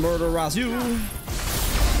and murderize you.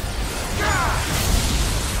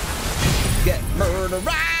 Get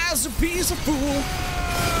murderized, a piece of fool.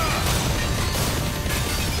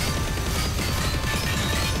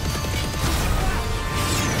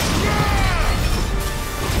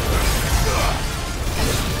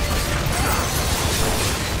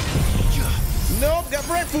 Nope, got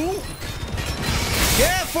wrecked, fool.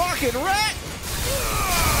 fucking rat!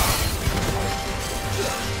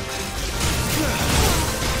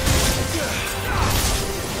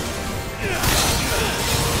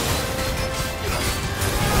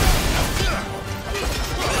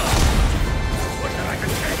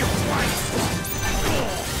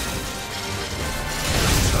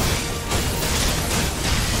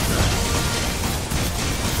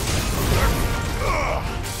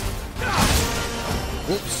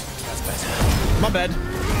 Whoops, that's better. My bad.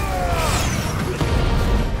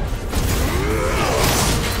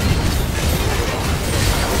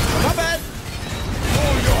 My bad.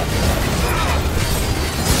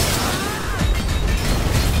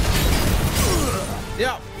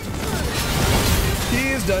 Yeah. He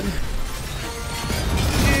is done.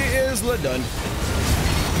 He is done.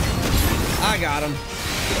 I got him.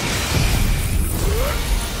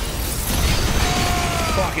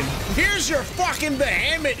 Fucking, here's your fucking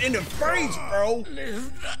Behemoth in the face, bro.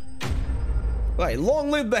 Right,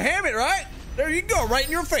 long live Behemoth, right? There you go, right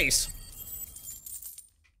in your face.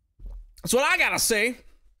 That's what I gotta say.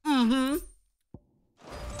 Mm-hmm.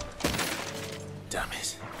 Damn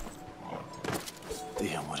it.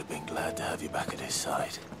 Dion would have been glad to have you back at his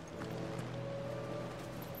side.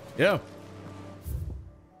 Yeah.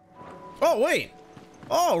 Oh, wait.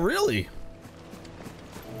 Oh, really?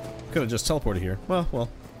 Could have just teleported here. Well,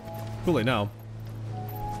 too late now.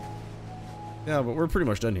 Yeah, but we're pretty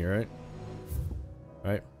much done here, right?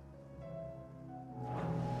 Right.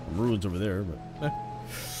 Ruins over there, but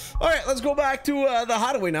all right, let's go back to the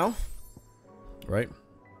Hideaway now. Right?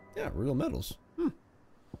 Yeah, real metals.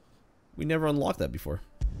 We never unlocked that before.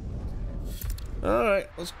 All right,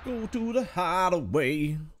 let's go to the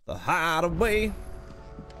Hideaway. The Hideaway.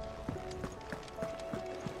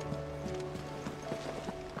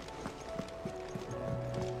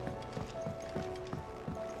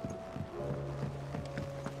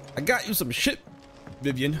 I got you some shit,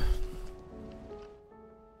 Vivian.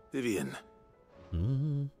 Vivian.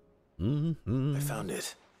 I found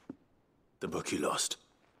it. The book you lost.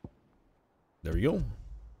 There we go.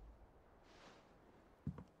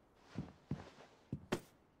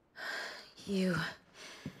 You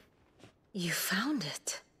found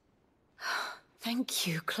it. Thank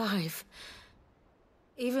you, Clive.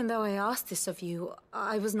 Even though I asked this of you,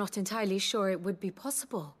 I was not entirely sure it would be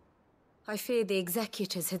possible. I feared the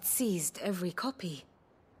executors had seized every copy.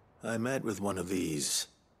 I met with one of these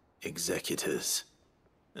executors,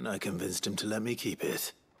 and I convinced him to let me keep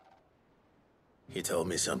it. He told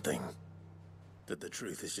me something. That the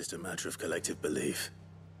truth is just a matter of collective belief.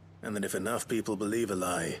 And that if enough people believe a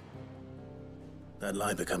lie, that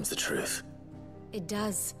lie becomes the truth. It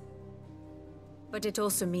does. But it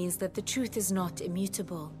also means that the truth is not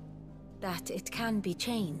immutable. That it can be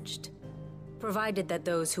changed. Provided that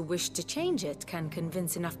those who wish to change it can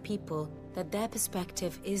convince enough people that their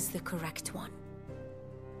perspective is the correct one.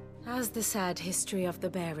 As the sad history of the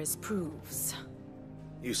bearers proves.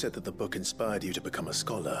 You said that the book inspired you to become a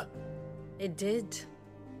scholar. It did.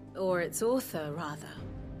 Or its author, rather.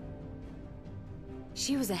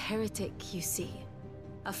 She was a heretic, you see.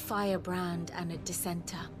 A firebrand and a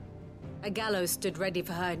dissenter. A gallows stood ready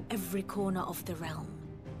for her in every corner of the realm.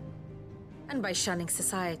 And by shunning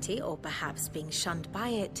society, or perhaps being shunned by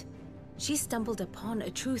it, she stumbled upon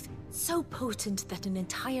a truth so potent that an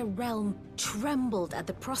entire realm trembled at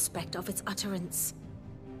the prospect of its utterance.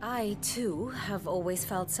 I, too, have always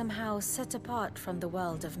felt somehow set apart from the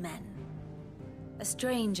world of men. A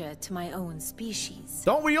stranger to my own species.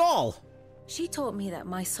 Don't we all? She taught me that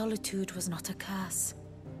my solitude was not a curse,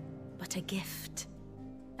 but a gift.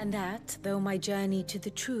 And that, though my journey to the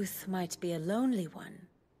truth might be a lonely one,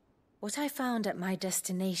 what I found at my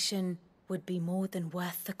destination would be more than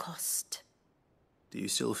worth the cost. Do you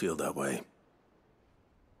still feel that way?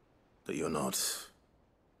 That you're not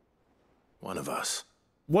one of us?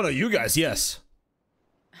 One of you guys, yes.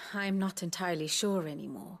 I'm not entirely sure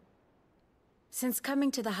anymore. Since coming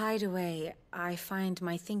to the Hideaway, I find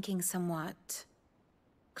my thinking somewhat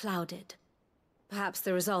clouded. Perhaps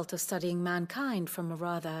the result of studying mankind from a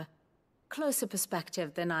rather closer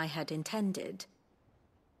perspective than I had intended.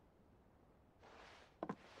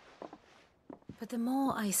 But the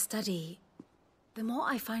more I study, the more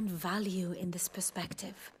I find value in this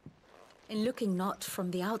perspective. In looking not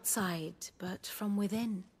from the outside, but from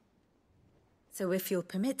within. So if you'll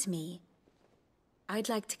permit me, I'd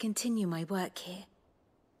like to continue my work here.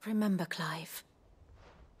 Remember, Clive,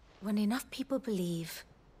 when enough people believe,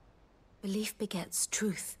 belief begets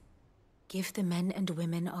truth. Give the men and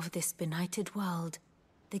women of this benighted world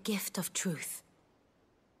the gift of truth.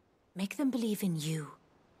 Make them believe in you,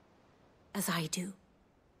 as I do.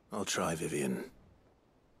 I'll try, Vivian.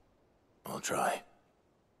 I'll try.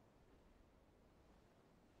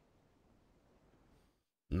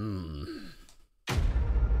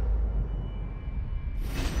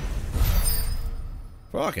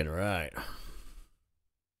 Fucking right.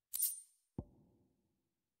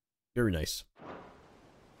 Very nice.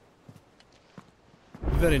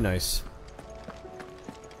 Very nice.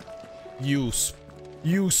 You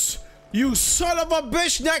son of a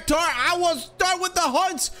bitch, Nectar! I was done with the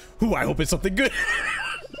hunts! Ooh, I hope it's something good.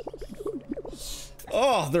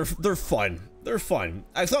 Oh, they're fun. They're fun.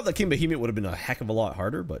 I thought the King Behemoth would have been a heck of a lot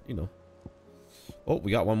harder, but you know. Oh,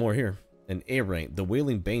 we got one more here. An A rank, the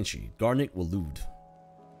Wailing Banshee, Garnet Walud.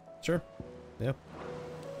 Sure. Yeah.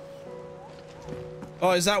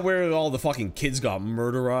 Oh, is that where all the fucking kids got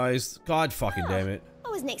murderized? God fucking damn it. I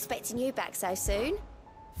wasn't expecting you back so soon.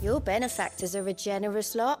 Your benefactors are a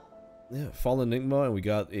generous lot. Yeah, Fallen Enigma, and we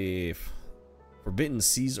got a Forbidden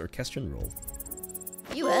Seas Orchestrion roll.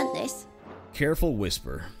 You earned this. Careful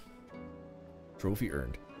Whisper. Trophy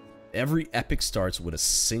earned. Every epic starts with a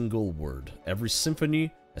single word. Every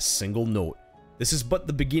symphony, a single note. This is but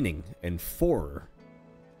the beginning, and forever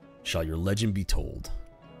shall your legend be told.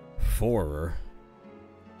 Forever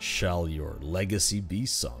shall your legacy be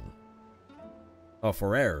sung. Oh,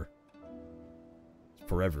 forever.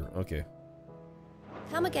 Forever, okay.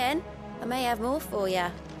 Come again. I may have more for you.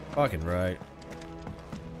 Fucking right.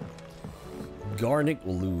 Garnet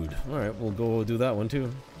Walud. Alright, we'll go do that one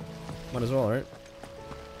too. Might as well, right?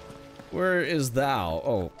 Where is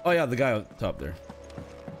thou? Oh yeah, the guy up top there.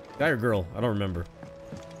 Guy or girl? I don't remember.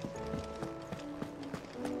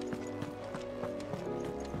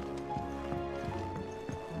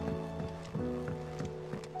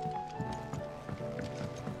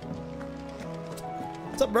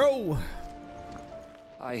 What's up, bro?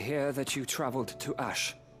 I hear that you traveled to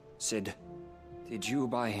Ash, Sid. Did you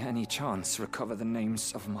by any chance recover the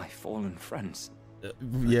names of my fallen friends?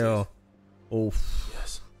 Yeah. Oh.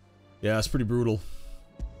 Yes. Yeah, it's pretty brutal.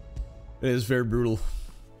 It is very brutal.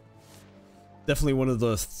 Definitely one of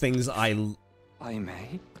the things I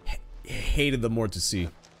may hated the more to see.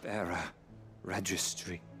 Bearer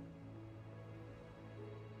registry.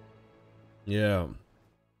 Yeah.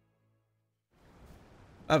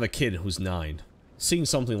 I have a kid who's 9. Seeing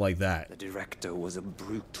something like that. The director was a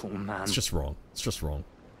brutal man. It's just wrong. It's just wrong.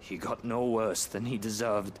 He got no worse than he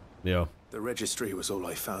deserved. Yeah. The registry was all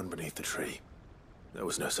I found beneath the tree. There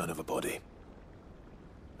was no sign of a body.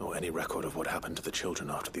 Nor any record of what happened to the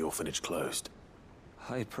children after the orphanage closed.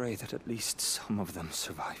 I pray that at least some of them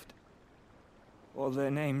survived. All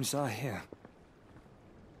their names are here.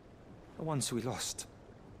 The ones we lost.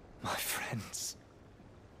 My friends.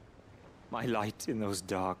 My light in those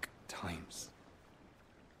dark times.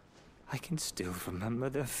 I can still remember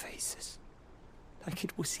their faces. Like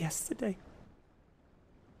it was yesterday.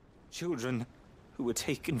 Children who were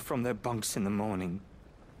taken from their bunks in the morning.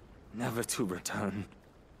 Never to return.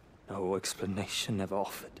 No explanation ever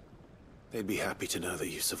offered. They'd be happy to know that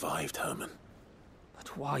you survived, Herman.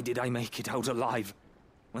 But why did I make it out alive?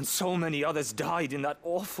 When so many others died in that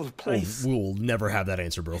awful place? Oh, we'll never have that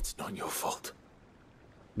answer, bro. It's not your fault.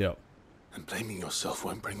 Yeah. And blaming yourself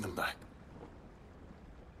won't bring them back.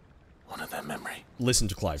 Honor their memory. Listen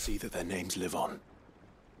to Clive. See that their names live on.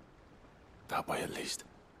 That way, at least.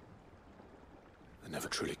 They're never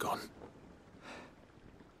truly gone.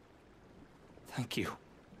 Thank you.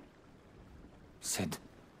 Sid,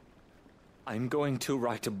 I'm going to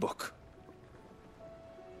write a book.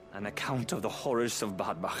 An account of the horrors of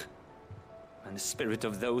Badbach, and the spirit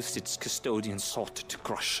of those its custodians sought to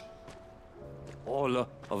crush. All of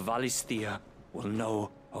Valisthea will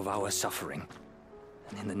know of our suffering,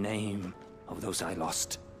 and in the name of those I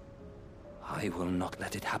lost, I will not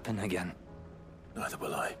let it happen again. Neither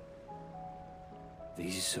will I.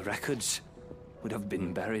 These records would have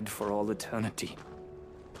been buried for all eternity,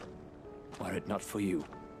 were it not for you.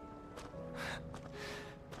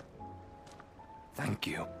 Thank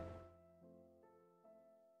you.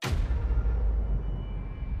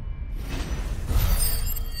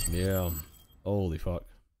 Yeah. Holy fuck.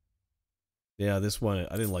 Yeah, this one,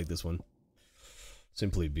 I didn't like this one.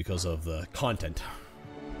 Simply because of the content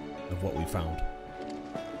of what we found.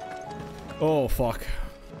 Oh, fuck.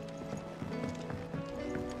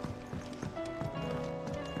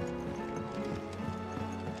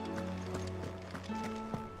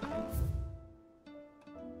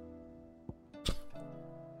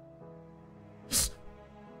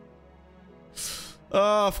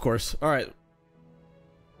 Of course. Alright.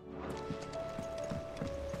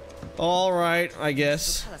 Alright, I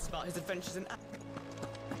guess. Tell us about his adventures in...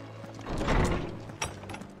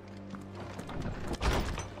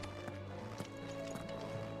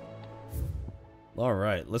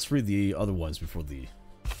 Alright, let's read the other ones before the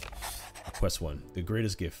quest one. The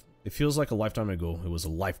greatest gift. It feels like a lifetime ago. It was a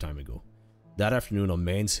lifetime ago. That afternoon on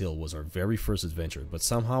Man's Hill was our very first adventure, but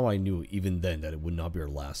somehow I knew even then that it would not be our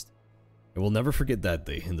last. I will never forget that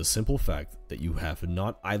day and the simple fact that you have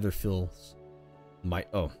not either fills my...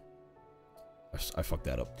 Oh. I fucked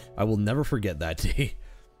that up. I will never forget that day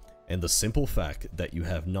and the simple fact that you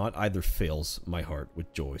have not either fills my heart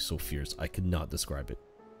with joy so fierce I could not describe it.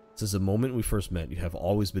 Since the moment we first met, you have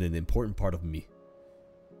always been an important part of me.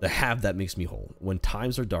 The half that makes me whole. When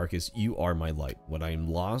times are darkest, you are my light. When I am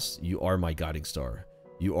lost, you are my guiding star.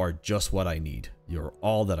 You are just what I need. You're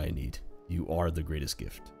all that I need. You are the greatest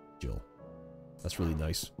gift. Jill. That's really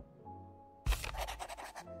nice.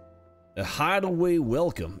 A Hideaway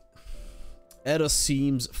welcome. Etta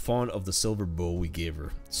seems fond of the silver bow we gave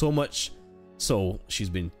her. So much so, she's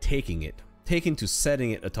been taking to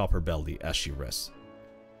setting it atop her belly as she rests.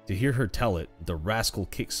 To hear her tell it, the rascal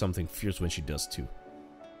kicks something fierce when she does too.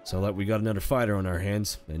 So like we got another fighter on our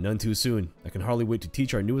hands, and none too soon. I can hardly wait to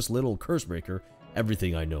teach our newest little cursebreaker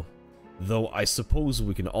everything I know. Though I suppose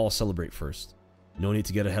we can all celebrate first. No need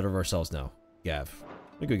to get ahead of ourselves now. Gav.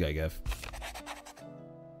 A good guy, Gav.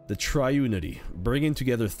 The triunity. Bringing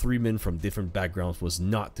together 3 men from different backgrounds was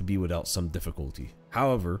not to be without some difficulty.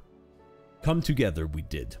 However, come together we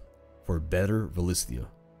did. For better Velistia.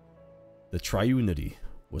 The triunity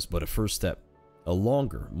was but a first step. A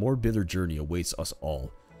longer, more bitter journey awaits us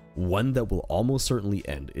all. One that will almost certainly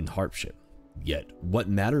end in hardship. Yet, what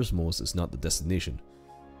matters most is not the destination,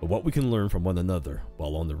 but what we can learn from one another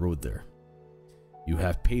while on the road there. You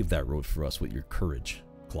have paved that road for us with your courage,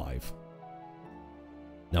 Clive.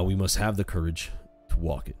 Now we must have the courage to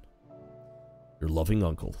walk it. Your loving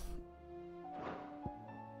uncle.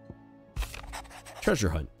 Treasure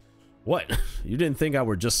hunt. What? You didn't think I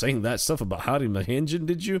were just saying that stuff about hiding my engine,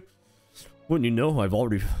 did you? Wouldn't you know, I've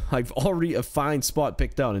already a fine spot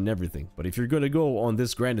picked out and everything. But if you're gonna go on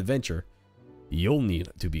this grand adventure, you'll need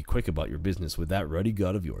to be quick about your business with that ruddy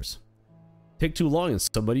gut of yours. Take too long and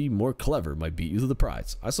somebody more clever might beat you to the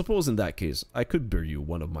prize. I suppose in that case, I could bear you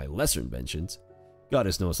one of my lesser inventions.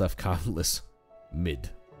 Goddess knows I've countless. Mid.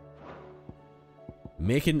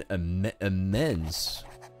 Making amends.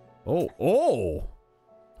 Oh!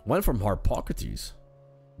 One from Harpocrates.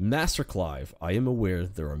 Master Clive, I am aware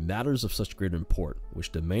there are matters of such great import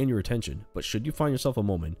which demand your attention, but should you find yourself a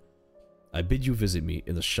moment, I bid you visit me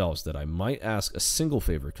in the shelves that I might ask a single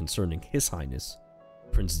favor concerning His Highness,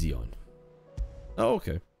 Prince Dion. Oh,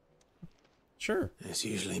 okay. Sure. It's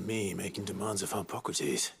usually me making demands of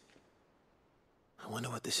Harpocrates. I wonder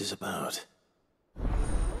what this is about.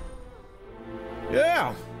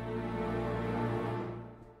 Yeah!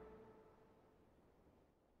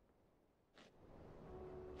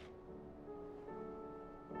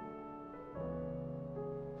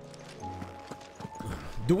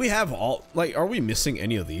 Do we have all, like, are we missing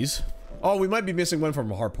any of these? Oh, we might be missing one from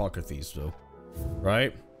Harpocrates, though.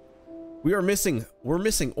 Right? We're missing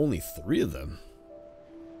only 3 of them.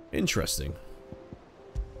 Interesting.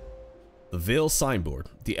 The Vale signboard.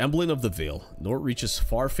 The emblem of the Vale, Nortreach's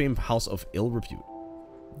far-famed house of ill repute.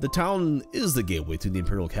 The town is the gateway to the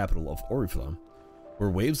imperial capital of Oriflamme, where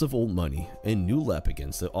waves of old money and new lap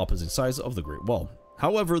against the opposite sides of the Great Wall.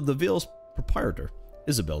 However, the Vale's proprietor,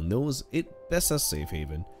 Isabel, knows it best as safe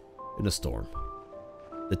haven in a storm.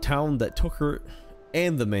 The town that took her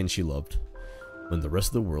and the man she loved when the rest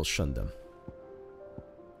of the world shunned them.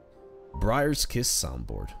 Briar's Kiss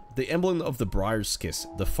soundboard. The emblem of the Briar's Kiss,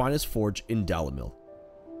 the finest forge in Dalamil,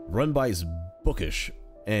 run by his bookish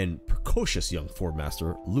and precocious young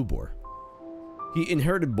forge-master, Lubor. He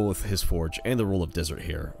inherited both his forge and the role of desert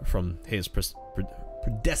hare from his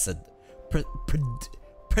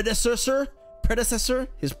predecessor?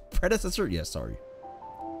 Yes, sorry.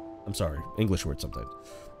 I'm sorry, English word sometimes.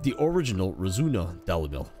 The original Razuna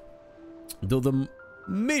Dalamil. Though the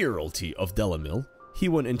mayoralty of Dalamil, he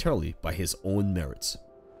won entirely by his own merits.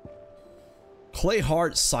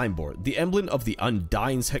 Clayhard signboard, the emblem of the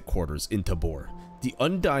Undying's headquarters in Tabor. The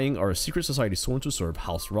Undying are a secret society sworn to serve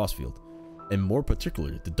House Rossfield, and more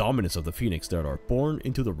particularly the dominance of the Phoenix that are born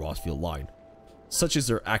into the Rossfield line. Such is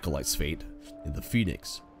their acolyte's fate in the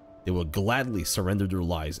Phoenix. They will gladly surrender their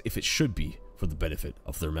lives if it should be for the benefit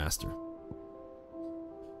of their master.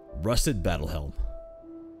 Rusted battle helm.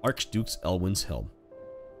 Archduke Elwin's helm.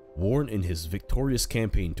 Worn in his victorious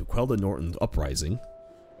campaign to quell the Norton uprising,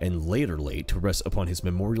 and later laid to rest upon his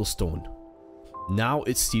memorial stone. Now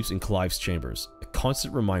it steeps in Clive's chambers, a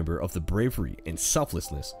constant reminder of the bravery and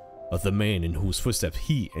selflessness of the man in whose footsteps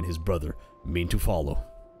he and his brother mean to follow.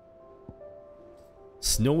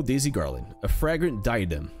 Snow Daisy Garland, a fragrant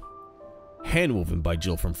diadem handwoven by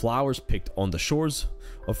Jill from flowers picked on the shores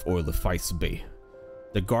of Orlefyth's Bay.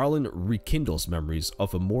 The garland rekindles memories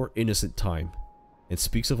of a more innocent time and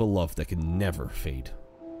speaks of a love that can never fade.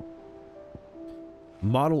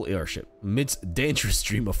 Model airship, midst dangerous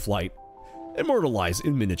dream of flight, immortalized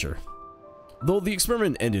in miniature. Though the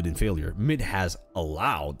experiment ended in failure, Mid has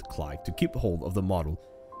allowed Clive to keep hold of the model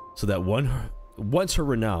so that once her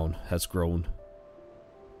renown has grown,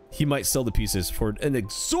 he might sell the pieces for an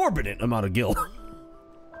exorbitant amount of gil.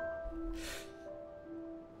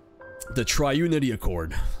 The Triunity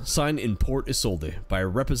Accord, signed in Port Isolde by a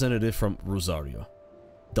representative from Rosario,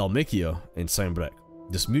 Dalmacia, and Saint-Brec.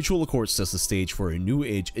 This mutual accord sets the stage for a new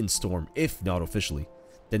age in Storm, if not officially,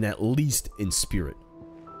 then at least in spirit.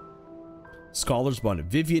 Scholars bond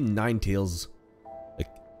Vivian Ninetail's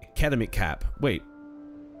academic cap. Wait,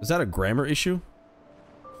 is that a grammar issue?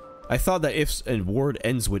 I thought that if a word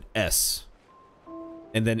ends with S,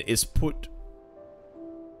 and then is put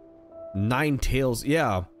Ninetails.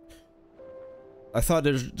 Yeah, I thought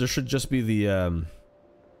there should just be the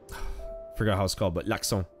forgot how it's called, but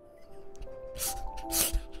l'accent.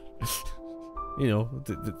 You know,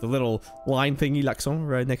 the little line thingy, l'accent,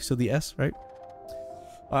 right next to the S, right?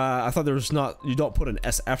 I thought there was not, you don't put an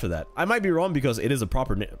S after that. I might be wrong because it is a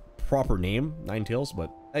proper name, Ninetails, but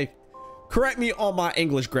hey, correct me on my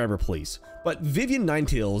English grammar, please. But Vivian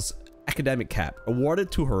Ninetail's academic cap,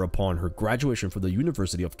 awarded to her upon her graduation from the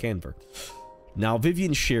University of Canberra. Now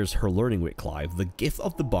Vivian shares her learning with Clive, the gift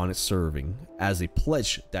of the bonnet serving as a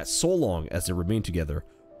pledge that so long as they remain together,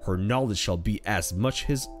 her knowledge shall be as much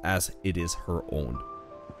his as it is her own.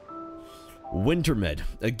 Wintermed,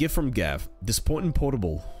 a gift from Gav. This potent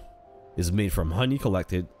potable is made from honey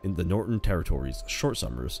collected in the Northern Territories' short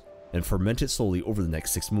summers and fermented slowly over the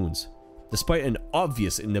next 6 moons. Despite an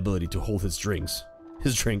obvious inability to hold his drink,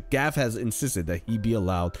 Gav has insisted that he be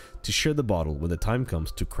allowed to share the bottle when the time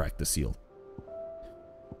comes to crack the seal.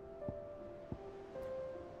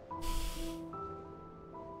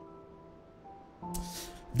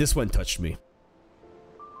 This one touched me.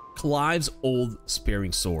 Clive's old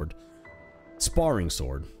sparring sword.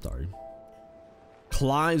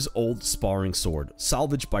 Clive's old sparring sword,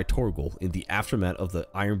 salvaged by Torgal in the aftermath of the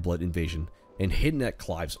Ironblood invasion and hidden at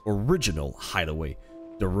Clive's original hideaway,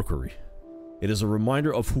 the Rookery. It is a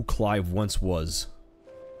reminder of who Clive once was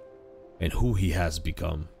and who he has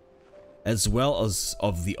become, as well as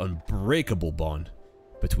of the unbreakable bond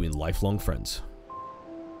between lifelong friends.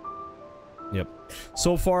 Yep.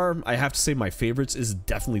 So far, I have to say my favorites is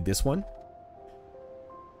definitely this one.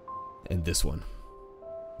 And this one.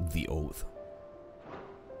 The Oath.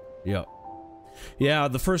 Yep. Yeah,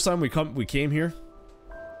 the first time we came here,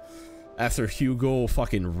 after Hugo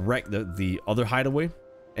fucking wrecked the other hideaway,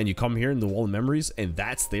 and you come here in the Wall of Memories, and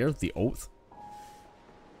that's there, the Oath.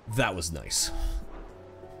 That was nice.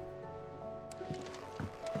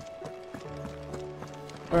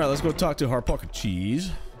 Alright, let's go talk to Harpocket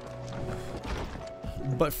Cheese.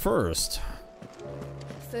 But first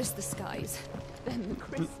the skies, then the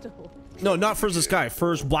crystal. No, not first the sky,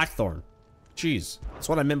 first Blackthorn. Jeez, that's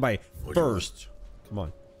what I meant by first. Come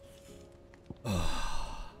on.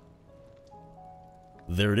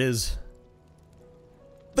 There it is.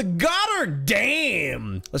 The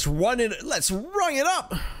Gotterdammerung! Let's run it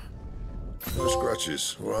up! No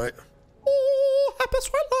scratches, right? Oh, happy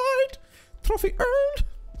Twilight! Trophy earned!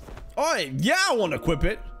 Oh, yeah, I want to equip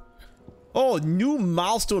it. Oh, new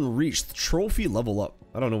milestone reached. Trophy level up.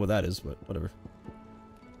 I don't know what that is, but whatever.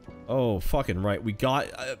 Oh, fucking right. We got...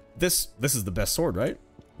 this is the best sword, right?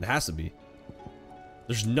 It has to be.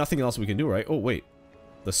 There's nothing else we can do, right? Oh, wait.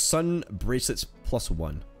 The sun bracelets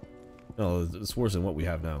 +1. No, it's worse than what we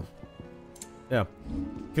have now. Yeah.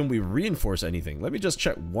 Can we reinforce anything? Let me just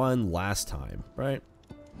check one last time, right?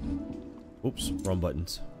 Oops, wrong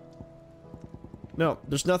buttons. No,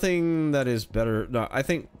 there's nothing that is better. No, I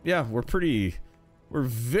think, yeah, we're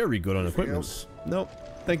very good on equipment. Nope.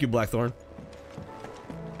 Thank you, Blackthorn.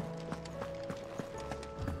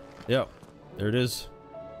 Yep. There it is.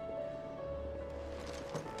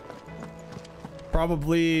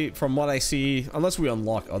 Probably, from what I see, unless we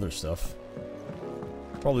unlock other stuff,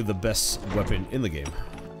 probably the best weapon in the game.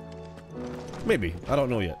 Maybe. I don't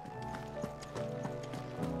know yet.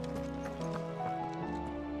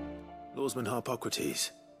 Lawsman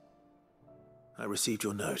Harpocrates, I received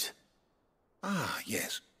your note. Ah,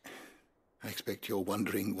 yes. I expect you're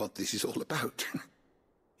wondering what this is all about.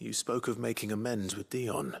 You spoke of making amends with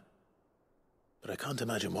Dion, but I can't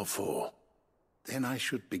imagine what for. Then I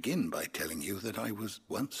should begin by telling you that I was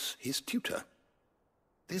once his tutor.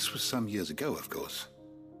 This was some years ago, of course,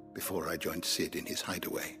 before I joined Sid in his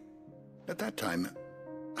hideaway. At that time,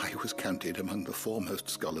 I was counted among the foremost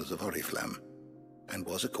scholars of Oriflamme, and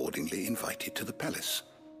was accordingly invited to the palace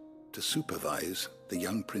to supervise the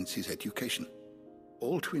young prince's education,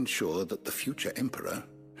 all to ensure that the future emperor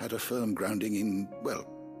had a firm grounding in,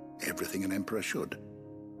 well, everything an emperor should.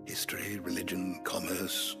 History, religion,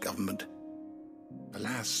 commerce, government.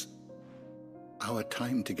 Alas, our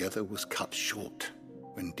time together was cut short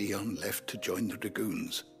when Dion left to join the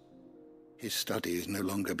Dragoons, his studies no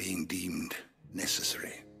longer being deemed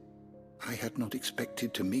necessary. I had not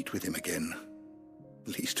expected to meet with him again,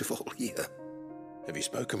 least of all here. Have you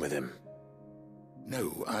spoken with him?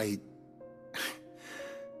 No, I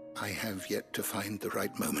have yet to find the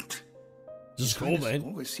right moment. Just go, man.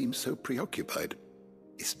 Always seems so preoccupied,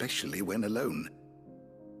 especially when alone.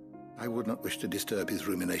 I would not wish to disturb his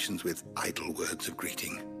ruminations with idle words of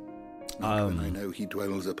greeting. Not when I know he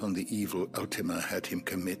dwells upon the evil Ultima had him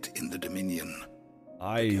commit in the Dominion.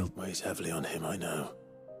 The guilt weighs heavily on him, I know.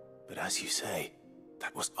 But as you say,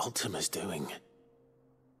 that was Ultima's doing.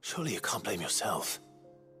 Surely you can't blame yourself.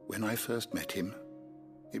 When I first met him,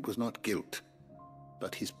 it was not guilt,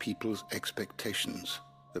 but his people's expectations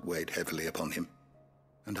that weighed heavily upon him.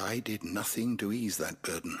 And I did nothing to ease that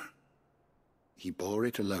burden. He bore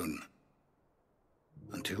it alone,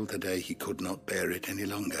 until the day he could not bear it any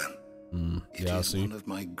longer. It is one of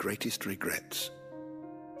my greatest regrets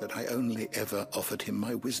that I only ever offered him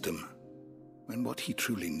my wisdom, when what he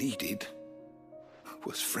truly needed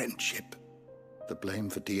was friendship. The blame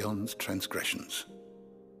for Dion's transgressions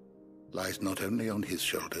lies not only on his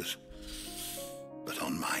shoulders, but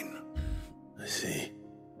on mine. I see.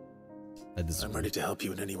 I'm ready to help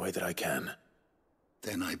you in any way that I can.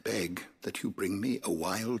 Then I beg that you bring me a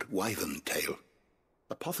wild wyvern tail.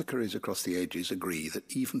 Apothecaries across the ages agree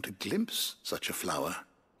that even to glimpse such a flower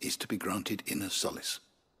is to be granted inner solace.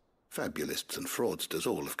 Fabulists and fraudsters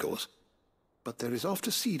all, of course. But there is oft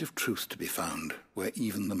a seed of truth to be found where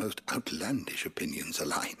even the most outlandish opinions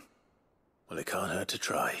align. Well, it can't hurt to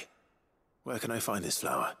try. Where can I find this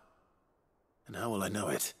flower? And how will I know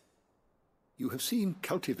it? You have seen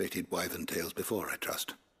cultivated wyvern tails before, I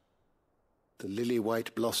trust. The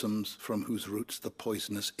lily-white blossoms from whose roots the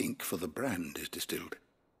poisonous ink for the brand is distilled.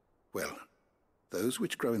 Well, those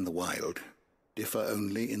which grow in the wild differ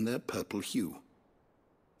only in their purple hue.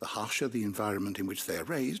 The harsher the environment in which they are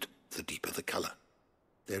raised, the deeper the color.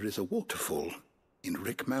 There is a waterfall in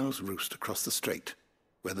Rickmal's roost across the strait,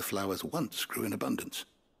 where the flowers once grew in abundance.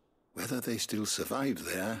 Whether they still survive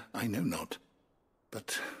there, I know not.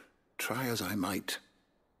 But try as I might,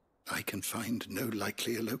 I can find no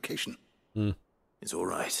likelier location. It's all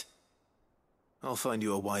right. I'll find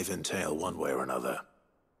you a wyvern tail one way or another.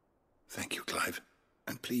 Thank you, Clive.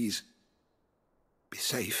 And please, be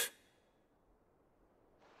safe.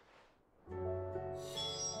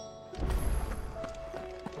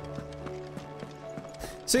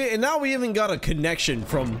 See, and now we even got a connection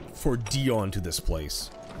for Dion to this place.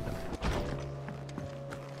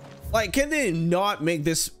 Like, can they not make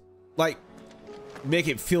this, like, make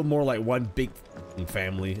it feel more like one big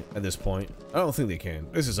family at this point? I don't think they can.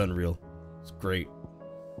 This is unreal. It's great.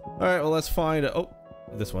 All right, well, let's find oh,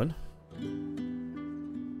 this one.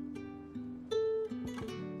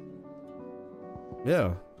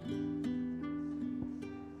 Yeah.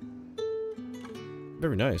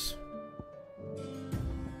 Very nice.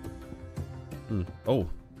 Oh.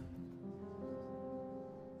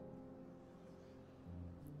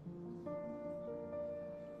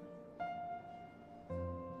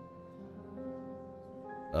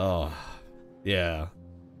 Oh, yeah.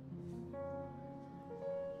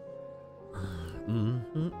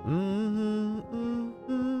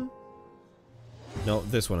 No,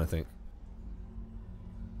 this one, I think.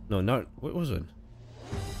 No, not, what was it?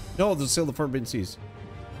 No, the Sail the Forbidden Seas.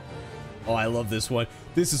 Oh, I love this one.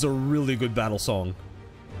 This is a really good battle song.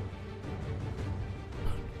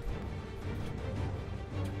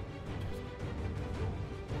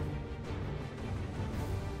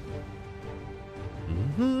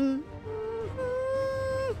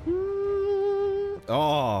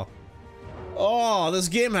 Oh. Oh, this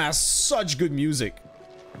game has such good music.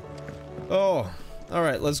 Oh.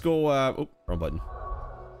 Alright, let's go, oh, wrong button.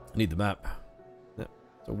 I need the map. Yeah.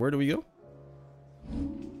 So where do we go?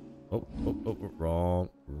 Oh,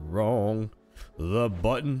 wrong. The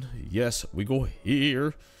button. Yes, we go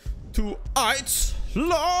here to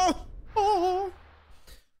Iceland. Oh.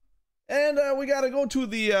 And we gotta go to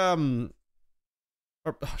the oh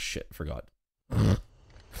shit, forgot.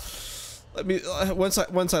 Let me once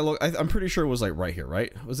I look, I'm pretty sure it was like right here,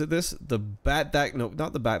 right? Was it this? The bat that no,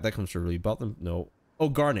 not the bat that comes through. About them, no. Oh,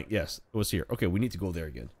 Garnet, yes, it was here. Okay, we need to go there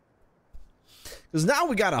again. Because now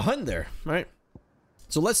we got a hunt there, right?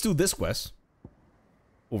 So let's do this quest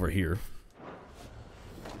over here.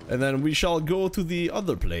 And then we shall go to the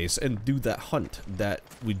other place and do that hunt that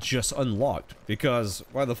we just unlocked. Because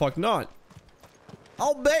why the fuck not?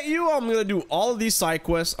 I'll bet you I'm gonna do all of these side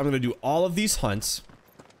quests. I'm gonna do all of these hunts.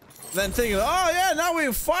 Then thinking, oh yeah, now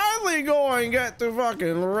we finally go and get the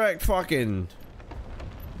fucking wrecked fucking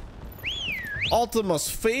Ultima's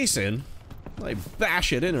face in. Like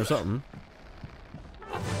bash it in or something.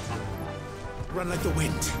 Run like the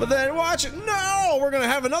wind. But then watch it. No, we're gonna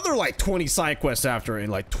have another like 20 side quests after and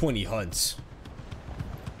like 20 hunts.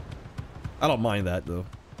 I don't mind that though.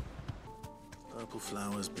 Purple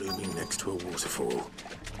flowers blooming next to a waterfall.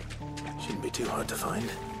 Shouldn't be too hard to find.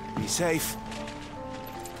 Be safe.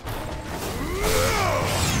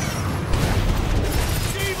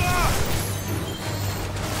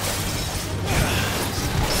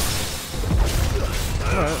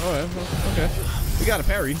 Alright, okay. We got a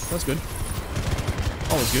parry. That's good.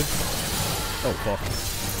 Always good. Oh, fuck.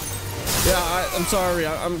 Yeah, I'm sorry.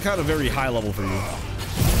 I'm kind of very high level for you.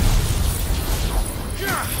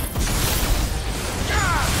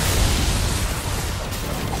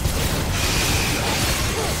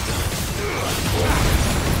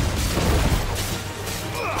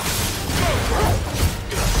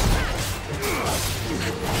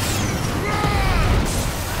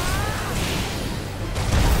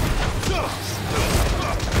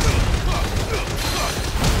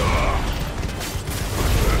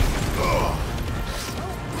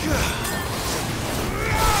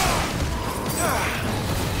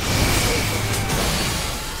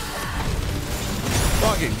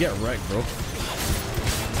 Fucking get wrecked, bro.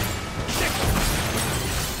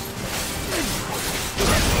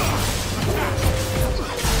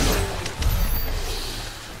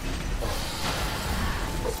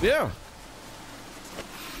 Yeah.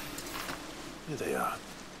 Here they are.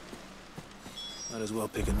 Might as well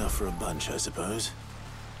pick enough for a bunch, I suppose.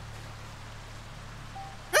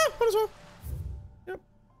 Yeah, might as well. Yep.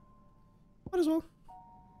 Might as well.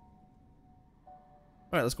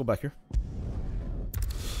 Alright, let's go back here.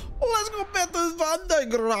 Let's go back to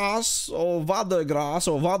Vandergrass or Vandergrass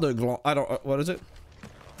or Vanderglass. I don't. What is it?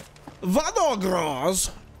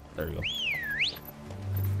 Vandergrass. There you go.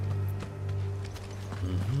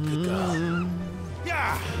 Good girl.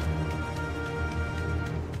 Yeah.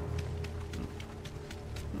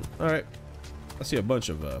 All right. I see a bunch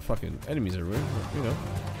of fucking enemies everywhere. You know.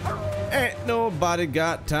 Ain't nobody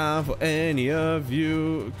got time for any of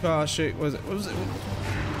you. Koshik. What was it?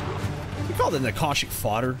 You called it Nakashik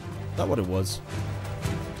fodder. Is that what it was?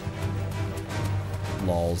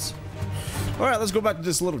 Lols. Alright, let's go back to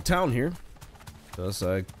this little town here. Because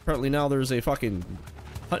apparently now there's a fucking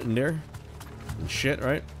hunting there. And shit,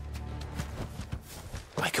 right?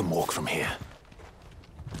 I can walk from here.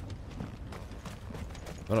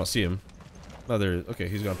 I don't see him. Oh, there. Okay,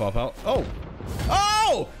 he's gonna pop out. Oh!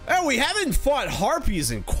 Oh! Hey, we haven't fought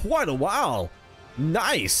harpies in quite a while.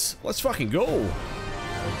 Nice! Let's fucking go.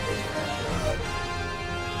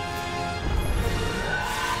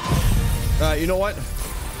 You know what?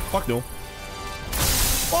 Fuck no.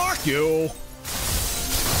 Fuck you!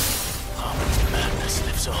 Madness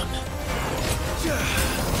lives on.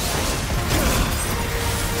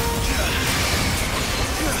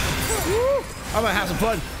 Woo! I might have some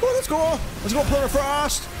fun. Oh, let's go! Let's go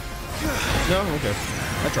permafrost! No? Okay.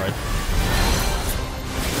 I tried.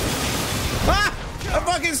 Ah! I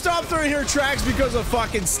fucking stopped throwing her tracks because of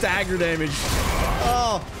fucking stagger damage.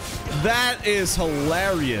 Oh, that is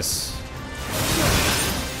hilarious.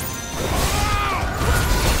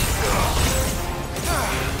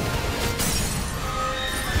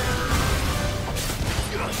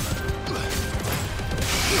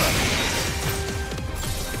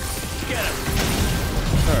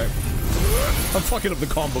 Alright. I'm fucking up the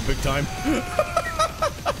combo big time.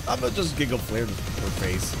 I'm gonna just giggle flare to her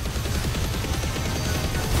face.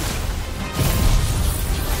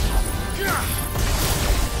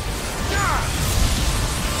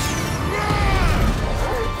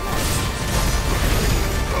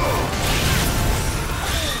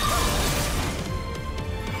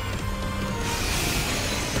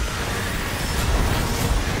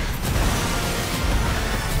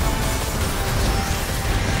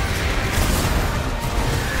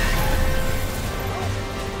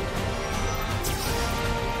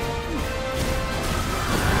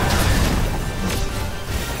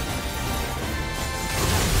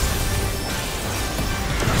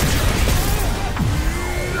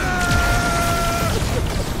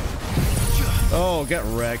 Get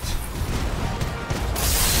wrecked.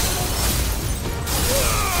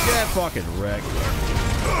 Get fucking wrecked.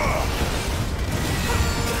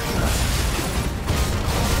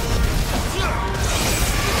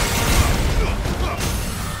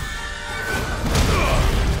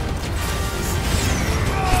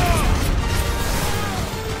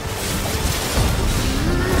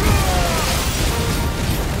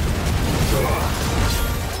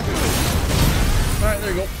 Alright,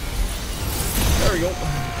 there you go. There we go.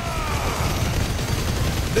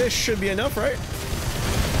 This should be enough, right?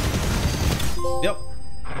 Yep.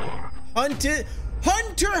 Hunted.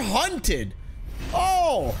 Hunter hunted.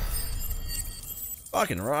 Oh.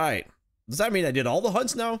 Fucking right. Does that mean I did all the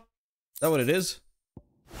hunts now? Is that what it is?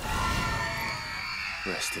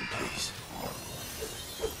 Rest in peace.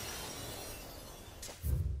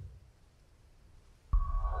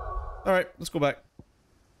 Alright, let's go back.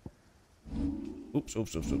 Oops,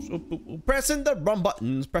 oops, oops, oops, oops, oops. Pressing the wrong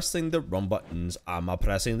buttons, pressing the wrong buttons. I'm a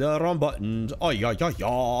pressing the wrong buttons. Oh, yeah, yeah,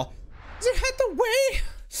 yeah. See how the way?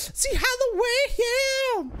 See how the way?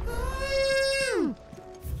 Yeah.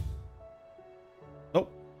 Oh.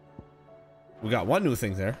 We got one new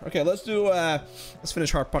thing there. Okay, let's do, let's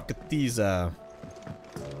finish Hard Pocket these,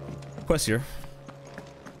 quests here.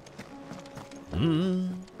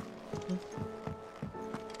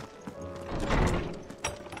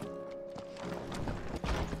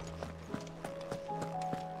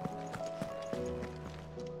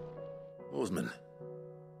 Oarsman,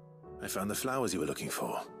 I found the flowers you were looking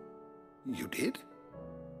for. You did?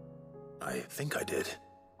 I think I did.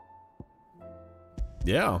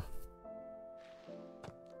 Yeah.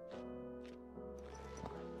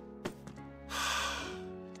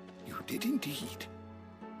 You did indeed.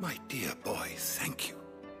 My dear boy, thank you.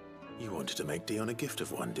 You wanted to make Dion a gift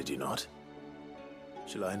of one, did you not?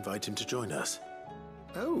 Shall I invite him to join us?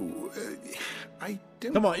 Oh, I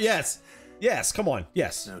don't... Come on, yes. Yes, come on,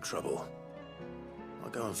 yes. No trouble. I'll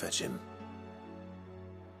go and fetch him.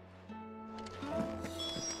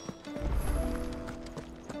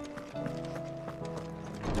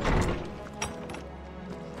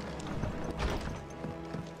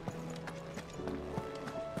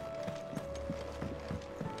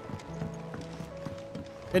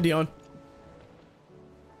 Hey, Dion.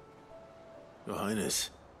 Your Highness,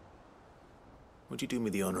 would you do me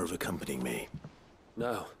the honor of accompanying me?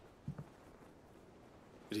 No.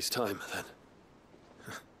 It is time, then.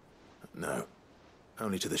 No.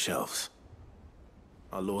 Only to the shelves.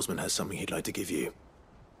 Our lawsman has something he'd like to give you.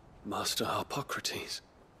 Master Harpocrates.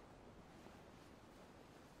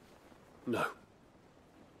 No.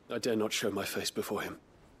 I dare not show my face before him.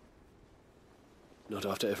 Not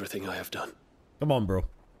after everything I have done. Come on, bro.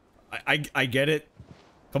 I get it.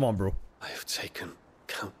 Come on, bro. I have taken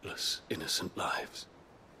countless innocent lives.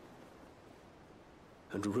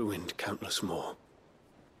 And ruined countless more.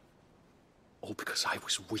 All because I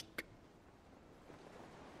was weak.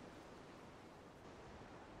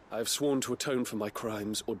 I have sworn to atone for my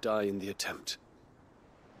crimes or die in the attempt.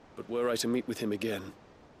 But were I to meet with him again,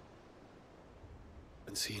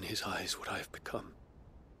 and see in his eyes what I have become,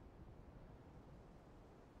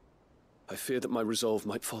 I fear that my resolve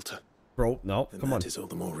might falter. Bro, no, come on. That is all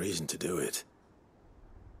the more reason to do it.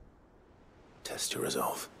 Test your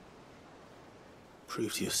resolve.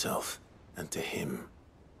 Prove to yourself and to him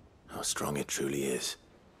how strong it truly is.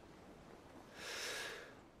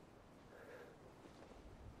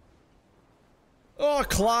 Oh,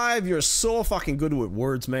 Clive, you're so fucking good with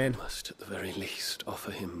words, man. I must, at the very least,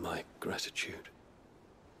 offer him my gratitude.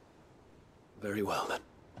 Very well, then.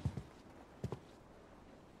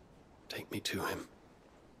 Take me to him.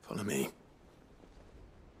 Follow me.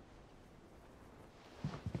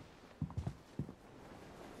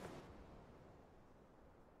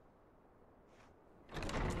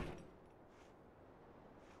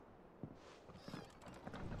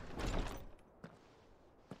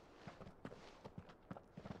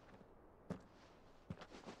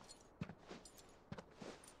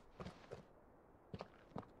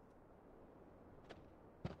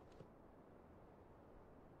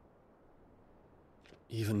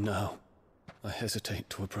 Even now, I hesitate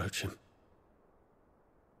to approach him.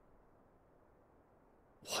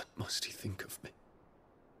 What must he think of me?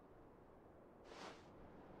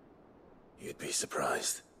 You'd be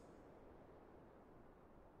surprised.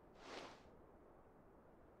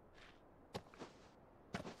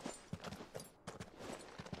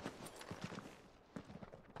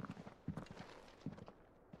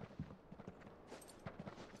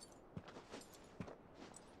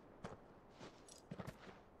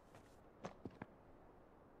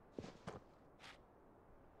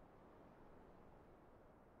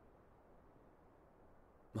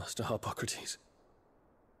 Master Harpocrates,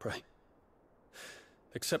 pray,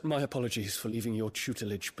 accept my apologies for leaving your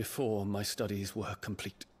tutelage before my studies were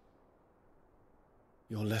complete.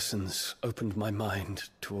 Your lessons opened my mind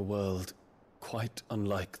to a world quite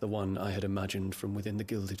unlike the one I had imagined from within the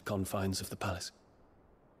gilded confines of the palace.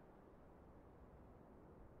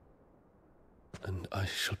 And I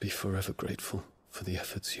shall be forever grateful for the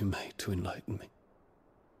efforts you made to enlighten me.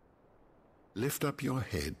 Lift up your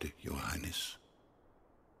head, Your Highness.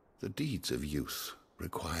 The deeds of youth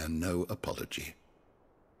require no apology.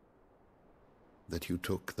 That you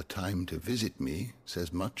took the time to visit me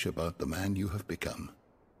says much about the man you have become.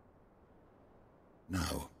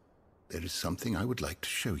 Now, there is something I would like to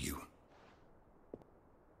show you.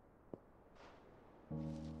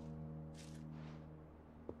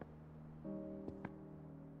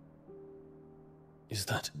 Is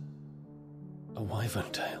that a wyvern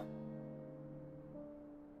tail?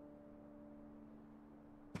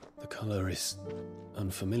 The color is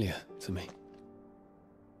unfamiliar to me.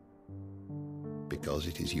 Because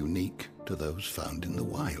it is unique to those found in the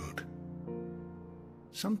wild.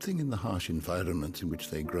 Something in the harsh environments in which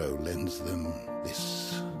they grow lends them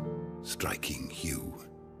this striking hue.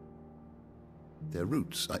 Their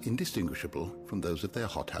roots are indistinguishable from those of their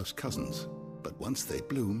hothouse cousins, but once they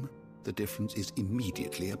bloom, the difference is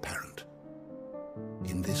immediately apparent.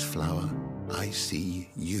 In this flower, I see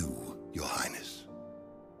you, Your Highness.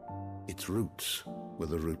 Its roots were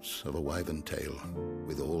the roots of a wyvern tail,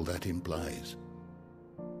 with all that implies.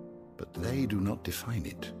 But they do not define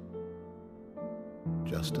it,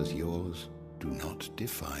 just as yours do not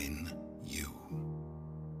define you.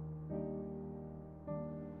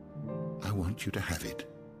 I want you to have it,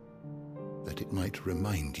 that it might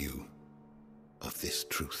remind you of this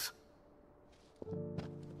truth.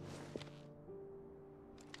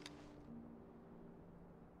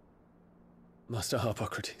 Master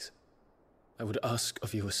Harpocrates, I would ask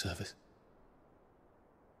of you a service.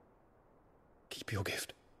 Keep your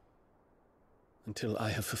gift until I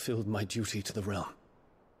have fulfilled my duty to the realm,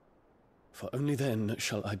 for only then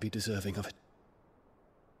shall I be deserving of it.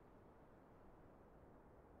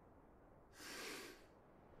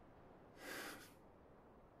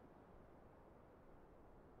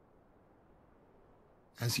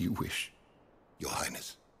 As you wish, Your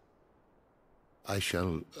Highness. I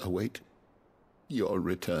shall await your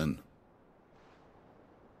return.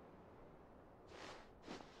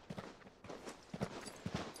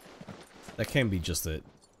 That can't be just it.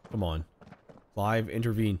 Come on. Clive,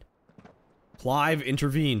 intervene. Clive,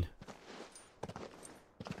 intervene.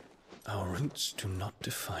 Our roots do not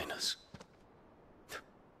define us.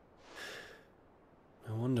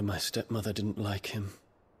 No wonder my stepmother didn't like him.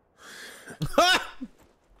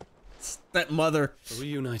 Stepmother.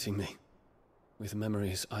 Reuniting me with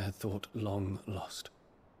memories I had thought long lost.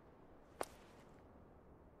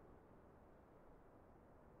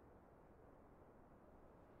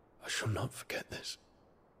 I shall not forget this.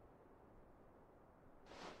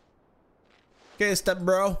 Okay, step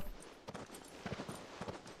bro.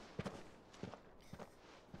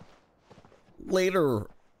 Later,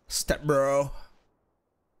 step bro.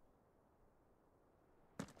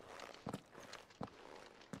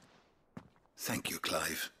 Thank you,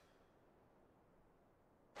 Clive.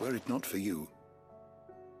 Were it not for you,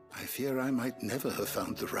 I fear I might never have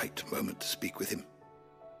found the right moment to speak with him.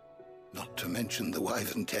 Not to mention the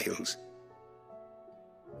wyvern tails.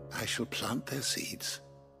 I shall plant their seeds,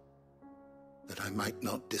 that I might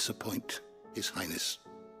not disappoint His Highness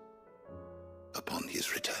upon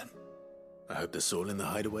his return. I hope the soil in the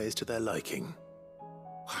Hideaway is to their liking.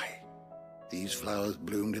 Why, these flowers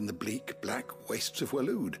bloomed in the bleak, black wastes of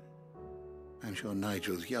Waloed. I'm sure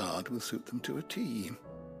Nigel's yard will suit them to a T.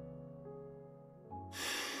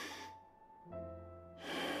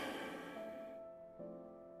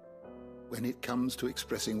 When it comes to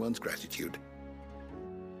expressing one's gratitude,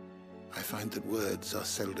 I find that words are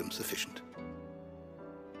seldom sufficient.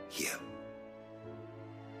 Here.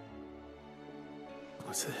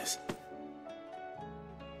 What's this?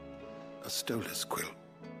 A stolas quill.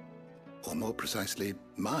 Or more precisely,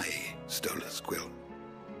 my stolas quill.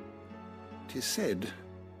 'Tis said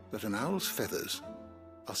that an owl's feathers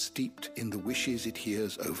are steeped in the wishes it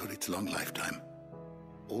hears over its long lifetime.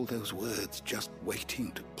 All those words just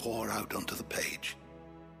waiting to pour out onto the page.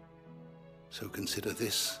 So consider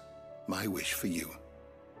this my wish for you.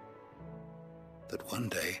 That one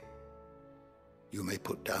day you may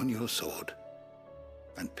put down your sword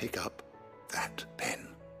and pick up that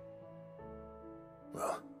pen.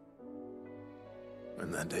 Well,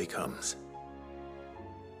 when that day comes,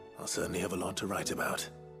 I'll certainly have a lot to write about.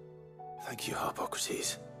 Thank you,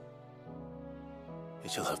 Harpocrates.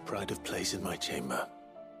 It shall have pride of place in my chamber.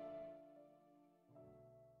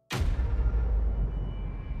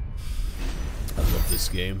 I love this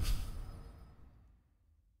game.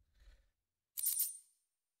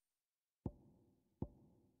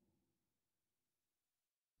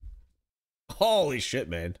 Holy shit,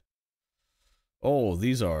 man. Oh,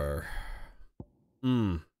 these are...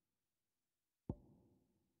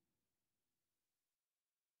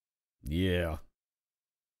 Yeah.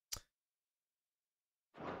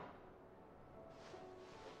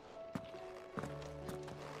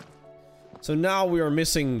 So now we are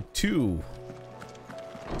missing 2.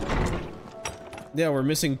 Yeah, we're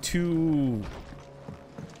missing 2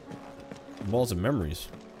 balls of memories.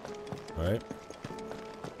 Alright.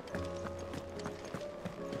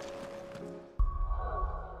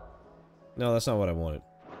 No, that's not what I wanted.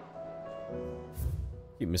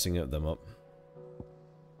 Keep missing them up.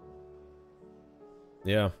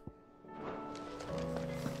 Yeah.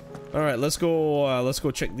 Alright, let's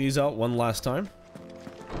go check these out one last time.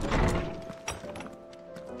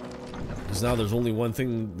 Because now there's only one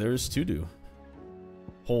thing there is to do.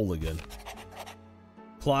 Whole again.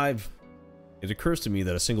 Clive, it occurs to me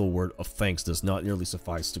that a single word of thanks does not nearly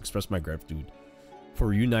suffice to express my gratitude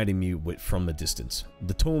for uniting me with from a distance.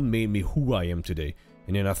 The tome made me who I am today,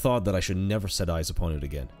 and yet I thought that I should never set eyes upon it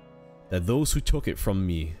again. That those who took it from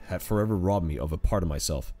me had forever robbed me of a part of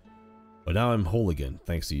myself. But now I'm whole again,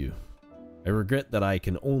 thanks to you. I regret that I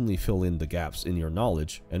can only fill in the gaps in your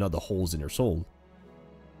knowledge and not the holes in your soul.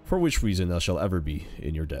 For which reason I shall ever be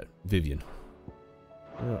in your debt. Vivian.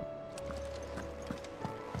 Yeah.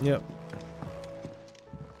 Yep.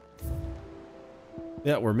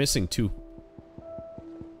 Yeah, we're missing 2.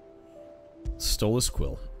 Stolas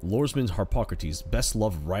Quill. Lordsman Harpocrates' best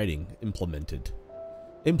loved writing implement.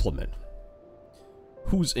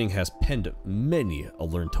 Whose ink has penned many a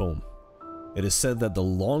learned tome. It is said that the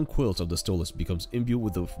long quilt of the Stolas becomes imbued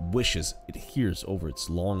with the wishes it hears over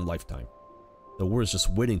its long lifetime. The words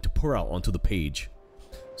just waiting to pour out onto the page.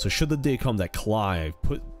 So should the day come that Clive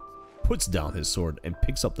puts down his sword and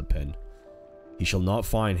picks up the pen, he shall not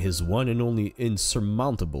find his one and only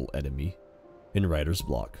insurmountable enemy in writer's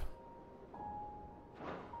block.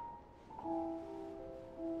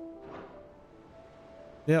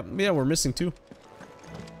 Yeah, we're missing 2.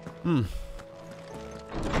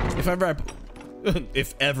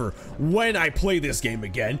 If ever, when I play this game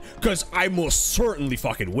again, because I most certainly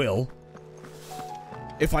fucking will.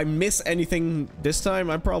 If I miss anything this time,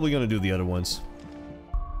 I'm probably gonna do the other ones.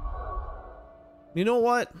 You know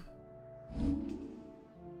what?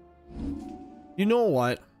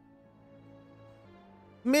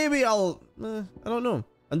 Maybe I'll... I don't know.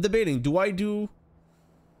 I'm debating. Do I do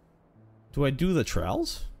the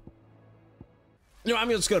trials? You know, I'm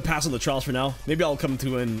just gonna pass on the trials for now. Maybe I'll come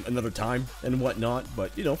to another time and whatnot.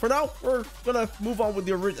 But, you know, for now, we're gonna move on with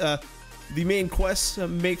the main quest,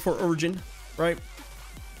 make for Urgent, right?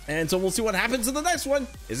 And so we'll see what happens in the next one.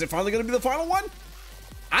 Is it finally gonna be the final one?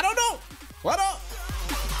 I don't know. What up?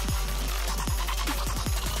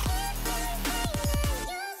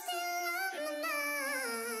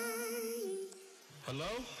 Hello?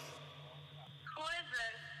 Who is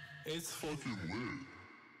this? It's fucking weird.